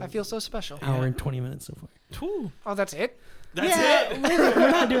 I feel so special. Hour and 20 minutes so far. Whew. Oh, that's it? That's it.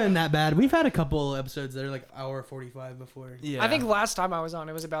 we're not doing that bad. We've had a couple episodes that are like hour 45 before. Yeah. I think last time I was on,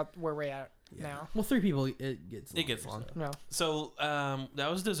 it was about where we're at now. Well, 3 people, it gets long. No. So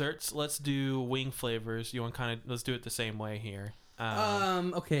that was desserts. Let's do wing flavors. You want let's do it the same way here.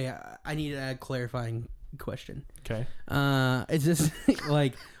 Okay, I need a clarifying question. Okay. Is this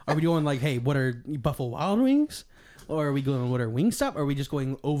like, are we doing like, hey, what are Buffalo Wild Wings? Or are we going, what are Wingstop? Or are we just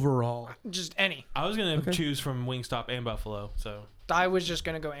going overall? Just any. I was gonna choose from Wingstop and Buffalo. So I was just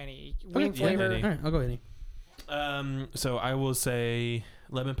gonna go any wing Yeah, flavor. any. All right, I'll go any. So I will say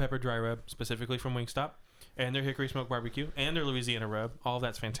lemon pepper dry rub, specifically from Wingstop, and their hickory smoked barbecue, and their Louisiana rub. All of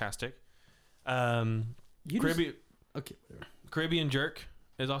that's fantastic. Caribbean Okay, whatever. Caribbean jerk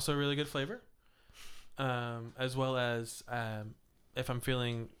is also a really good flavor. As well as if I'm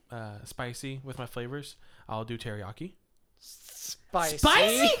feeling spicy with my flavors, I'll do teriyaki. Spicy.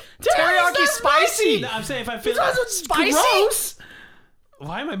 Spicy? Teriyaki spicy. No, I'm saying if I feel Spicy. Gross.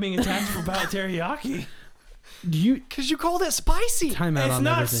 why am I being attacked about teriyaki? Do you Because you called it spicy. time out It's on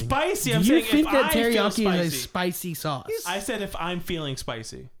not everything? spicy. Do I'm you saying think if that I feel teriyaki is a spicy. spicy sauce? I said if I'm feeling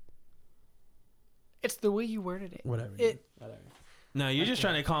spicy. It's the way you worded it. Whatever. It. No, you're just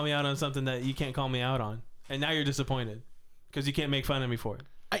trying to call me out on something that you can't call me out on, and now you're disappointed because you can't make fun of me for it.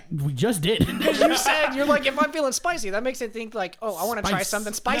 We just did. Because you said you're like, if I'm feeling spicy, that makes it think like, oh, I want to try Spice.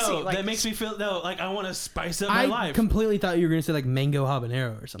 something spicy. No, like, that makes me feel like I want to spice up my I life. completely thought you were gonna say like mango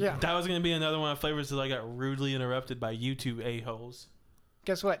habanero or something. Yeah. That was gonna be another one of flavors that I got rudely interrupted by you two a-holes.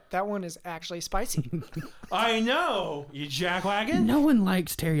 Guess what? That one is actually spicy. I know, you jackwagon. No one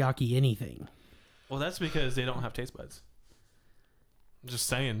likes teriyaki anything. Well, that's because they don't have taste buds. I'm just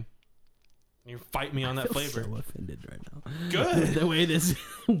saying. You fight me on that I feel flavor. so offended right now. Good. The way this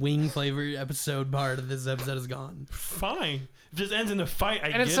wing flavor episode part of this episode has gone. Fine. If it just ends in a fight, I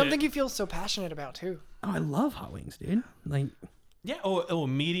And it's get something it. you feel so passionate about too. Oh, I love hot wings, dude. Like, Yeah. Oh,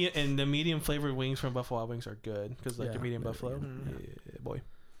 medium and the medium flavored wings from Buffalo Wild Wings are good because like Yeah, the medium they're buffalo. good. Yeah, boy.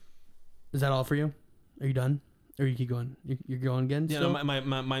 is that all for you? Are you done? Or you keep going? You're going again? Yeah. still?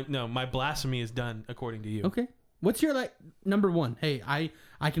 No, my blasphemy is done according to you. Okay. What's your like number one? Hey,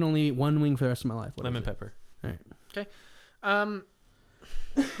 I can only eat one wing for the rest of my life. What Lemon is it? pepper. All right.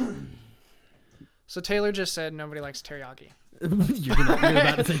 So Taylor just said nobody likes teriyaki. you're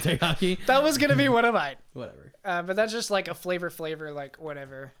about to say teriyaki. That was gonna be one of mine. Whatever. But that's just like a flavor, like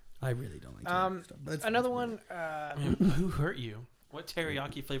whatever. I really don't like teriyaki stuff. But Another one. Who hurt you? What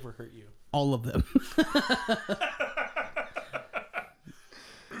teriyaki flavor hurt you? all of them.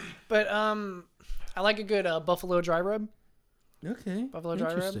 But I like a good buffalo dry rub. Okay. Buffalo dry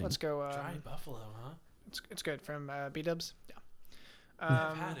rub. Interesting. Let's go. Dry buffalo, huh? It's good from B-Dubs. Yeah.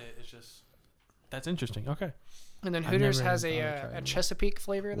 I've had it. It's just that's interesting. Okay. And then I've Hooters never has thought of a trying it. Chesapeake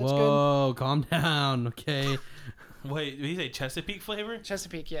flavor that's good. Whoa, calm down. Okay. Wait, did you say Chesapeake flavor?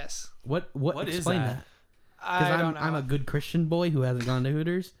 Chesapeake, yes. What is explain that? that? I Because don't know. I'm a good Christian boy who hasn't gone to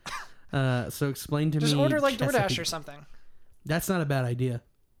Hooters. So explain to Just me. order like DoorDash Chesapeake. or something. That's not a bad idea.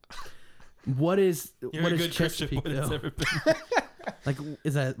 What is You're what a is good Christian Chesapeake boy that's though? ever been. Like,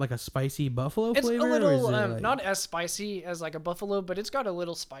 is that like a spicy buffalo It's flavor? a or is little it like- not as spicy as like a buffalo, but it's got a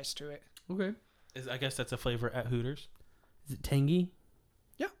little spice to it. okay. I guess that's a flavor at Hooters. Is it tangy?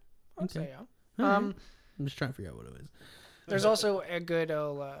 I'd Okay. say, yeah. All right. I'm just trying to figure out what it is. There's also a good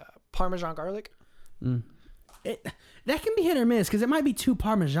Parmesan garlic. That can be hit or miss because it might be too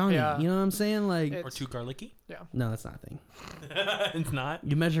Parmesan-y. Yeah. You know what I'm saying? Like, It- Or too garlicky? no, that's not a thing. It's not.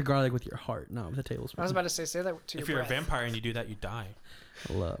 You measure garlic with your heart, not with a tablespoon. I was about to say that to If your you're breath. a vampire and you do that, you die.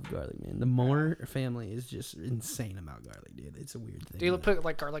 I love garlic, man. The Moore family is just insane about garlic, dude. It's a weird thing. Do you put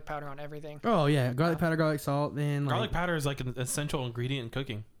like garlic powder on everything? Oh yeah, garlic powder, garlic salt, man. Like, Garlic powder is like an essential ingredient in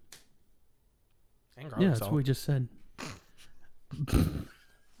cooking. And garlic Yeah, that's salt. what we just said. I'm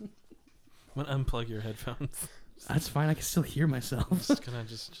gonna unplug your headphones. That's fine. I can still hear myself. Just gonna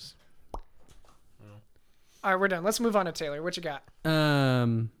just. All right, we're done. Let's move on to Taylor. What you got?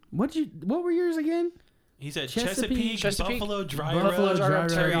 What were yours again? He said Chesapeake- Chesapeake, Buffalo dry Buffalo rub, dry rub,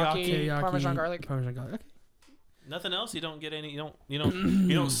 teriyaki. teriyaki, Parmesan garlic. Parmesan garlic. Okay. Nothing else. You don't get any. You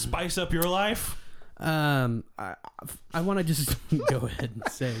don't spice up your life. I want to just go ahead and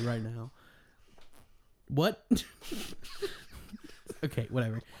say right now. What? Okay,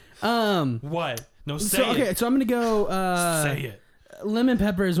 whatever. What? No, say So okay, it. so I'm gonna go. Say it. Lemon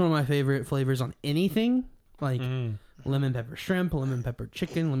pepper is one of my favorite flavors on anything. Like Mm. lemon pepper shrimp, lemon pepper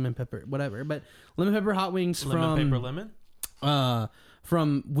chicken, lemon pepper whatever. But lemon pepper hot wings Lemon paper lemon.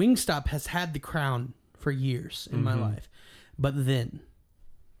 from Wingstop has had the crown for years in my life. But then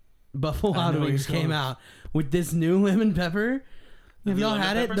Buffalo I Wild know where Wings you're came going. out with this new lemon pepper Have y'all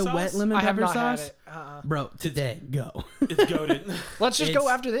had it? The wet lemon I have pepper not had sauce? it. Bro, today, go. It's goated. Let's just go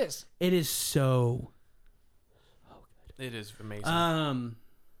It's- after this. It is so... It is amazing.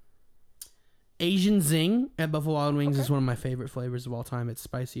 Asian Zing at Buffalo Wild Wings Okay. is one of my favorite flavors of all time. It's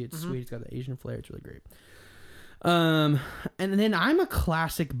spicy, it's sweet, it's got the Asian flair, it's really great. And then I'm a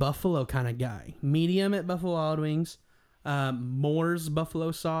classic buffalo kind of guy. Medium at Buffalo Wild Wings. Moore's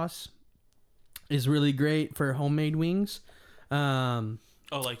buffalo sauce is really great for homemade wings. Oh,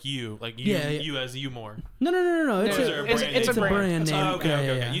 like you Yeah, you as you more. No. It's, Or is a, there a It's- brand it's a name? brand. name. Oh, okay, Yeah, okay,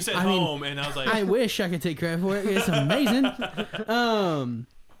 yeah, okay. yeah. You said I mean, home, and I was like, I wish I could take credit for it. It's amazing.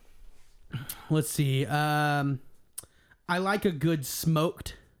 Let's see. I like a good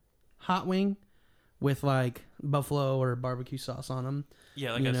smoked hot wing with like buffalo or barbecue sauce on them.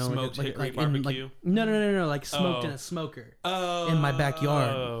 yeah, like a smoked hickory barbecue. No. Like smoked Oh. in a smoker. Oh, in my backyard.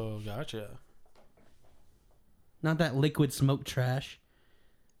 Oh, gotcha. Not that liquid smoke trash.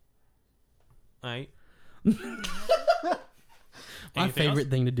 All right. My Anything favorite else?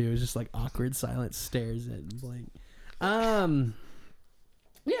 thing to do is just like awkward silent stares at Blake.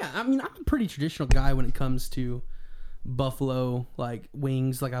 Yeah, I mean, I'm a pretty traditional guy when it comes to buffalo like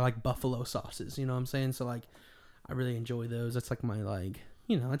wings. Like I like buffalo sauces, you know what I'm saying? So like I really enjoy those. That's like my like,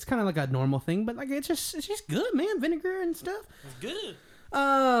 you know, it's kind of like a normal thing, but like it's just good, man. Vinegar and stuff. It's good.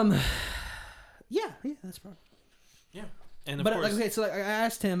 Yeah, that's probably. Yeah, and of But course, like, okay, so like I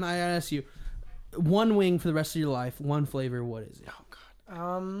asked you, one wing for the rest of your life, one flavor. What is it? Oh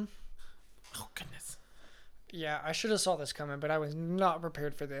God. oh goodness. Yeah, I should have saw this coming, but I was not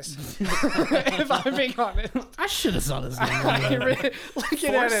prepared for this. If I'm being honest. I should have saw this. I really,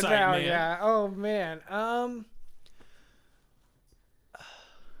 looking at it Foresight, now, man. yeah. Oh man.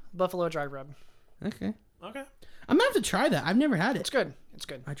 Buffalo dry rub. Okay, Okay. I'm gonna have to try that. I've never had It's it. good. It's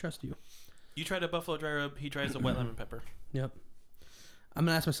good. I trust you. You tried a buffalo dry rub. He tries a wet lemon pepper. Yep. I'm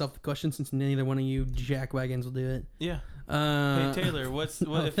gonna ask myself the question since neither one of you jackwagons will do it. Yeah. Hey Taylor, what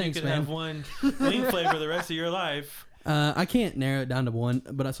if thanks, you could man. have one wing flavor the rest of your life? I can't narrow it down to one,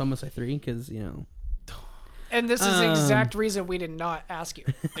 but I'm gonna say three because you know. And this is the exact reason we did not ask you.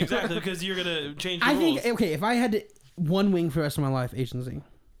 Exactly, because you're gonna change the I rules. think okay, if I had to, one wing for the rest of my life, Asian Zing.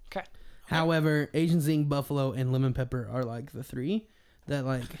 Okay. However, Asian Zing, buffalo, and lemon pepper are like the three that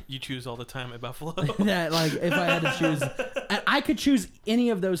like You choose all the time at Buffalo. that like if I had to choose, and I could choose any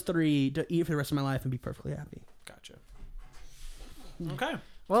of those three to eat for the rest of my life and be perfectly happy. Gotcha. Okay.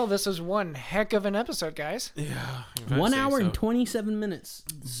 Well, this was one heck of an episode, guys. Yeah. 1 hour and 27 minutes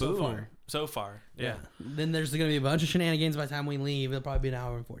so Boom. far. So far. Yeah. Then there's gonna be a bunch of shenanigans by the time we leave. It'll probably be an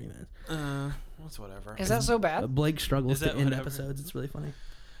hour and 40 minutes. What's whatever. Is that so bad? Blake struggles Is to that end whatever? episodes. It's really funny.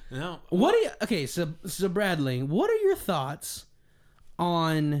 No. What do you? Okay, so Bradley, what are your thoughts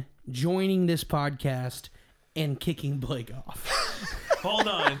on joining this podcast and kicking Blake off? Hold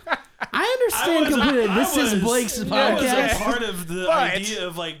on. I understand completely. This is Blake's I was podcast. a part of the But- idea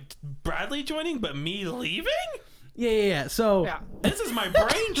of like Bradley joining, but me leaving. Yeah. So Yeah. This is my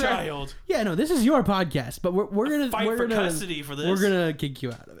brainchild. yeah, no, this is your podcast, but we're gonna Fight we're for gonna, custody for this. We're gonna kick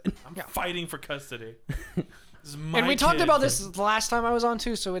you out of it. I'm fighting for custody. This is And my we talked kid. about this the last time I was on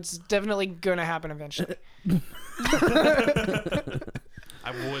too, so it's definitely gonna happen eventually.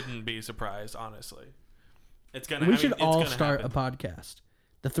 I wouldn't be surprised, honestly. It's gonna. We I mean, should it's all gonna start happen. a podcast.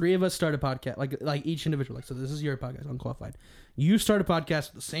 The three of us start a podcast, like each individual. Like, so this is your podcast, Unqualified. You start a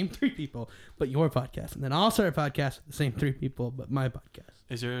podcast with the same three people, but your podcast, and then I'll start a podcast with the same three people, but my podcast.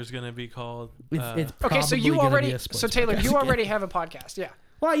 Is yours gonna be called? It's Okay, so probably you gonna be already, a sports so Taylor, podcast you again. already have a podcast, yeah.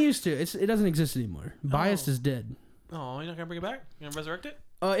 Well, I used to. It doesn't exist anymore. Biased is dead. Oh, you're not gonna bring it back? You're gonna resurrect it?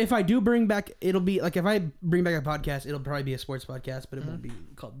 If I do bring back, it'll be like if I bring back a podcast, it'll probably be a sports podcast, but it won't be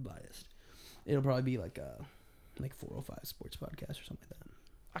called Biased. It'll probably be like 405 sports podcast or something like that.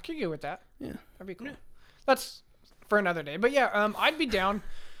 I could go with that. Yeah. That'd be cool. That's for another day. But yeah, I'd be down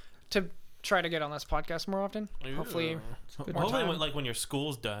to try to get on this podcast more often. Hopefully, Hopefully, more time. when your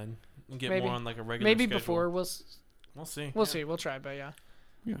school's done, and get Maybe. more on like a regular. maybe schedule. before We'll see. we'll see. We'll try, but yeah,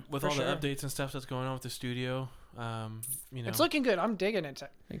 With for all sure. the updates and stuff that's going on with the studio, you know. it's looking good. I'm digging it.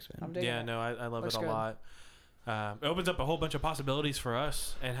 Thanks, man. I'm digging Yeah, it. no, I love Looks it a good. lot. It opens up a whole bunch of possibilities for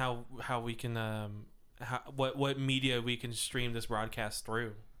us and how we can what media we can stream this broadcast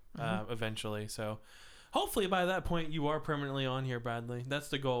through eventually. So hopefully by that point you are permanently on here, Bradley. That's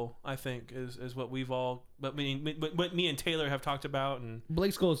the goal, I think, is what we've all what me and Taylor have talked about. And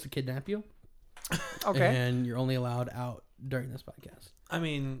Blake's goal is to kidnap you. Okay. And you're only allowed out during this podcast. I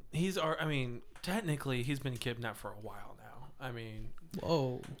mean, technically he's been kidnapped for a while now. I mean,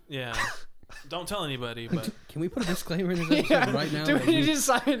 Whoa. yeah. Don't tell anybody, but Can we put a disclaimer in this episode right now? Do that we need to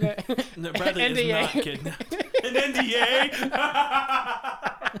sign it? no, Bradley is NDA. not kidnapped. An NDA.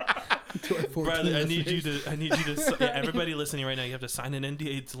 Bradley, I need you to. Yeah, everybody listening right now, you have to sign an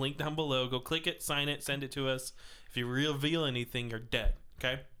NDA. It's linked down below. Go click it, sign it, send it to us. If you reveal anything, you're dead.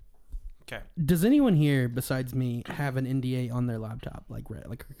 Okay. Okay. Does anyone here besides me have an NDA on their laptop, like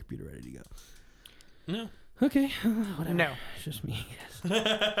a computer ready to go? No. Okay. Whatever. No. It's just me.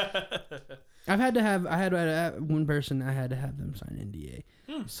 I had one person. I had to have them sign an NDA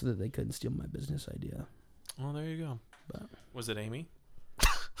so that they couldn't steal my business idea. Well, there you go. But was it Amy?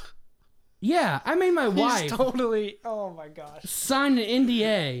 yeah, I made my wife He's totally. Oh my gosh. sign an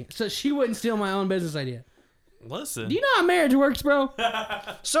NDA so she wouldn't steal my own business idea. Listen. Do you know how marriage works, bro?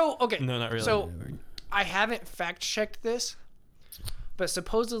 So okay. No, not really. So I haven't fact checked this, but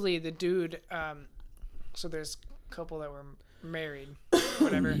supposedly the dude. So there's a couple that were married,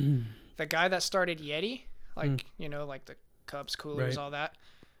 whatever. The guy that started Yeti, like like the cups, coolers, Right. all that.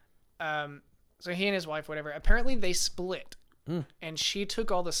 So he and his wife, whatever. Apparently they split, and she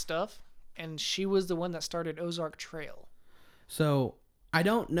took all the stuff, and she was the one that started Ozark Trail. So I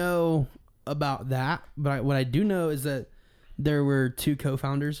don't know about that, but what I do know is that there were two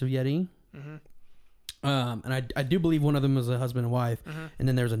co-founders of Yeti. And I do believe one of them was a husband and wife, and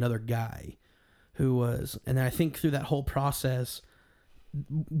then there's another guy who was, and then I think through that whole process,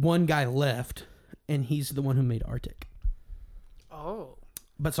 one guy left, and he's the one who made Arctic. Oh.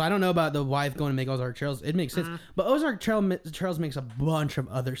 But so I don't know about the wife going to make Ozark Trails. It makes sense, but Ozark Trails makes a bunch of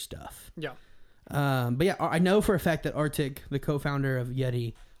other stuff. Yeah. But yeah, I know for a fact that Arctic, the co-founder of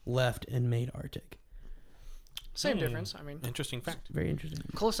Yeti, left and made Arctic. Same difference. I mean, Interesting fact. Very interesting.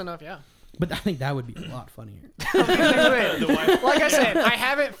 close enough. Yeah. But I think that would be a lot funnier. The wife. Like I said, I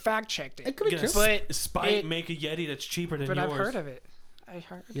haven't fact checked it. It could be Gonna true. But spite make a Yeti that's cheaper than But yours. I've heard of it. I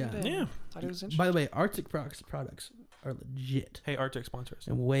heard. Yeah. Yeah. Thought it was interesting. By the way, Arctic products are legit Hey, Arctic sponsors.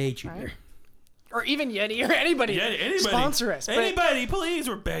 and way cheaper. Right. Or even Yeti or anybody. Anybody. Sponsor us. But Anybody, please.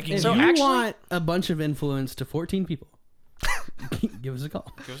 We're begging If So you. you actually- want a bunch of influence to 14 people, give us a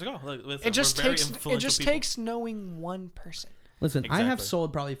call. Give us a call. Look, listen, it just we're very takes influential people. takes knowing one person. Listen, I have Exactly.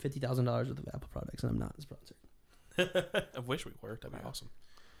 sold probably $50,000 worth of Apple products, and I'm not sponsored. I wish we were. That'd be awesome.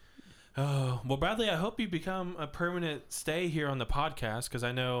 Oh, well, Bradley, I hope you become a permanent stay here on the podcast, because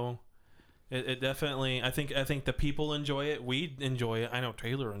I know it definitely. I think the people enjoy it. We enjoy it. I know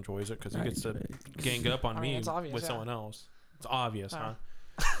Taylor enjoys it because he I gets to enjoy it. gang up on I mean, me it's obvious, with yeah. someone else. It's obvious, huh?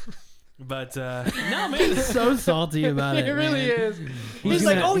 Oh. But no, man. He's so salty about it. It really man. is. He's He's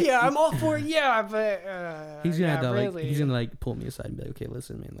like, gonna- "Oh yeah, I'm all for it. Yeah, but He's gonna yeah, have to really. he's gonna pull me aside and be like, okay,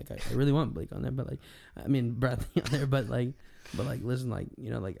 listen, man, like I really want Blake on there, but Bradley on there, but listen,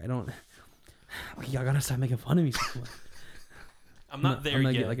 I don't. Y'all gotta stop making fun of me. I'm not there I'm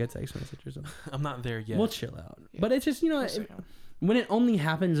gonna yet. get like a text message or something. I'm not there yet. We'll chill out. Yeah. But it's just We'll see. when it only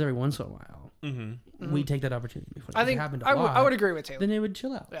happens every once in a while, Mm-hmm. we take that opportunity. If I it think happened a I would lot, agree with Taylor. then they would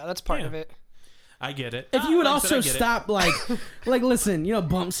chill out. Yeah, that's part Yeah. of it. I get it. If you would Like I said, I also get it. stop listen,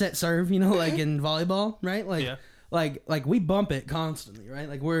 bump set serve, like in volleyball, right? Yeah. Like we bump it constantly, right?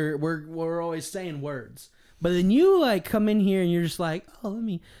 Like we're always saying words. But then you come in here and you're just like, "Oh, let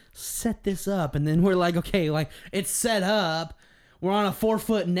me set this up." And then we're like, "Okay, it's set up. We're on a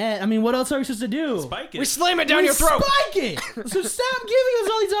 4-foot net. I mean, what else are we supposed to do?" Spike it. We slam it down We your throat. Spike it. So stop giving us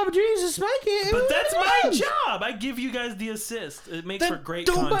all these opportunities to spike it. But that's What my else? job. I give you guys the assist. It makes Then for great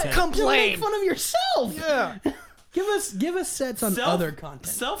don't content. Don't make complain. fun of yourself. Yeah. Give us sets on other content.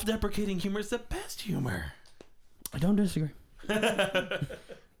 Self-deprecating humor is the best humor. I don't disagree.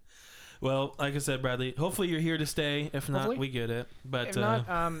 Well, like I said, Bradley, hopefully you're here to stay. If not, Hopefully. we get it. But If not,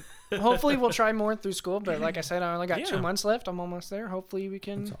 hopefully we'll try more through school. But like I said, I only got Yeah. 2 months left. I'm almost there. Hopefully we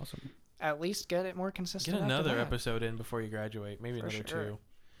can That's awesome. at least get it more consistent. get after another that. episode in before you graduate. Maybe For another sure. 2.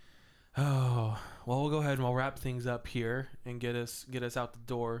 Oh, well, we'll go ahead and we'll wrap things up here and get us out the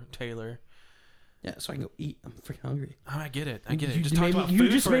door, Taylor. Yeah, so I can go eat. I'm freaking hungry. Oh, I get it. I get it. You Just talk about food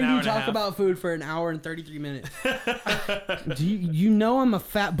just for an made hour me and a talk half. about food for an hour and 33 minutes. Do you know I'm a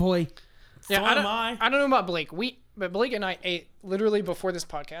fat boy? So Yeah, am I. I don't know about Blake. But Blake and I ate literally before this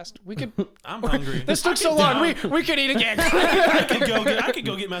podcast. We could. I'm hungry. This took so long. We could eat again. I could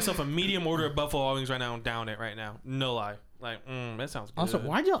go get myself a medium order of buffalo wings right now and down it right now. No lie. That sounds good. Also,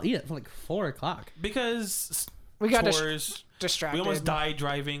 why'd y'all eat it for 4 o'clock? Because We got chores, distracted. we almost died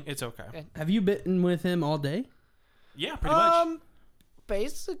driving. It's okay. Have you been with him all day? Yeah, pretty much.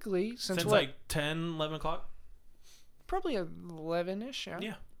 Basically, since Since what? 10, 11 o'clock. Probably 11ish. Yeah.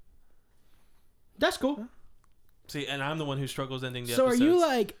 Yeah. That's cool. See, and I'm the one who struggles ending the So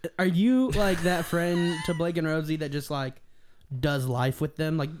episodes. are you that friend to Blake and Rosie that just does life with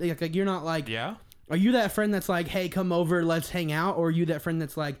them? Like you're not Yeah. Are you that friend that's like, hey, come over, let's hang out? Or are you that friend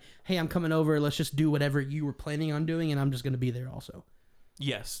that's like, hey, I'm coming over, let's just do whatever you were planning on doing, and I'm just going to be there also?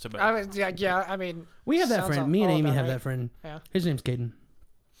 Yes, to both. I mean, yeah, I mean, We have that sounds friend. Me and all Amy about have right. that friend. Yeah. His name's Caden.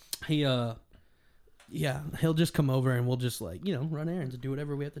 He, he'll just come over and we'll just like, run errands and do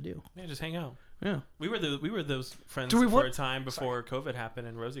whatever we have to do. Yeah, just hang out. Yeah. We were those friends Do we for work- a time before COVID happened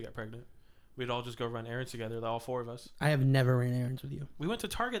and Rosie got pregnant. We'd all just go run errands together, all four of us. I have never ran errands with you. We went to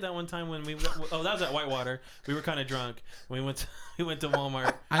Target that one time when that was at Whitewater. We were kind of drunk. We went to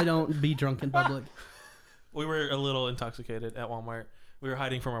Walmart. I don't be drunk in public. We were a little intoxicated at Walmart. We were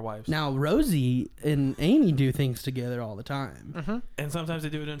hiding from our wives. Now, Rosie and Amy do things together all the time. And sometimes they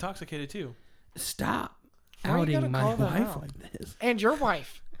do it intoxicated too. Stop Why you gotta outing my call them wife out? like this. And your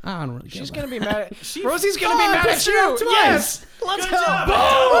wife. I don't really care. She's about gonna be mad at She Rosie's gonna be mad at pissed her you. off twice. Yes. Let's Good go. job.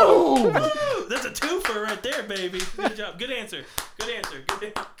 Boom! Woo! That's a twofer right there, baby. Good job. Good answer. Good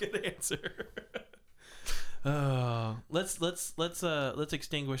answer. Let's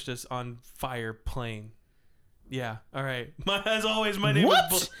extinguish this on fire plane. Yeah. All right. As always, my name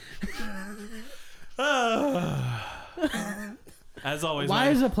What? is. As always. Why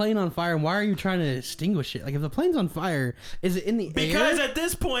is a plane on fire and why are you trying to extinguish it? Like, if the plane's on fire, is it in the because air? at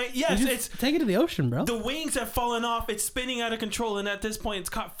this point, You yes, just it's take it to the ocean, bro. the wings have fallen off. It's spinning out of control, and at this point, it's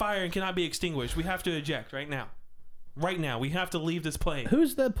caught fire and cannot be extinguished. We have to eject right now. Right now, we have to leave this plane.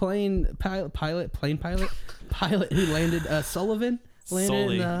 Who's the plane pilot who landed? Sullivan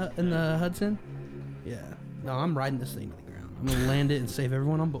landed in the Hudson. Yeah. No, I'm riding this thing to the ground. I'm gonna land it and save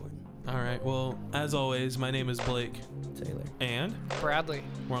everyone on board. All right. Well, as always, my name is Blake, Taylor. and Bradley.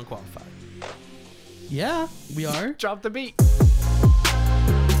 we're unqualified. Yeah, we are. Drop the beat.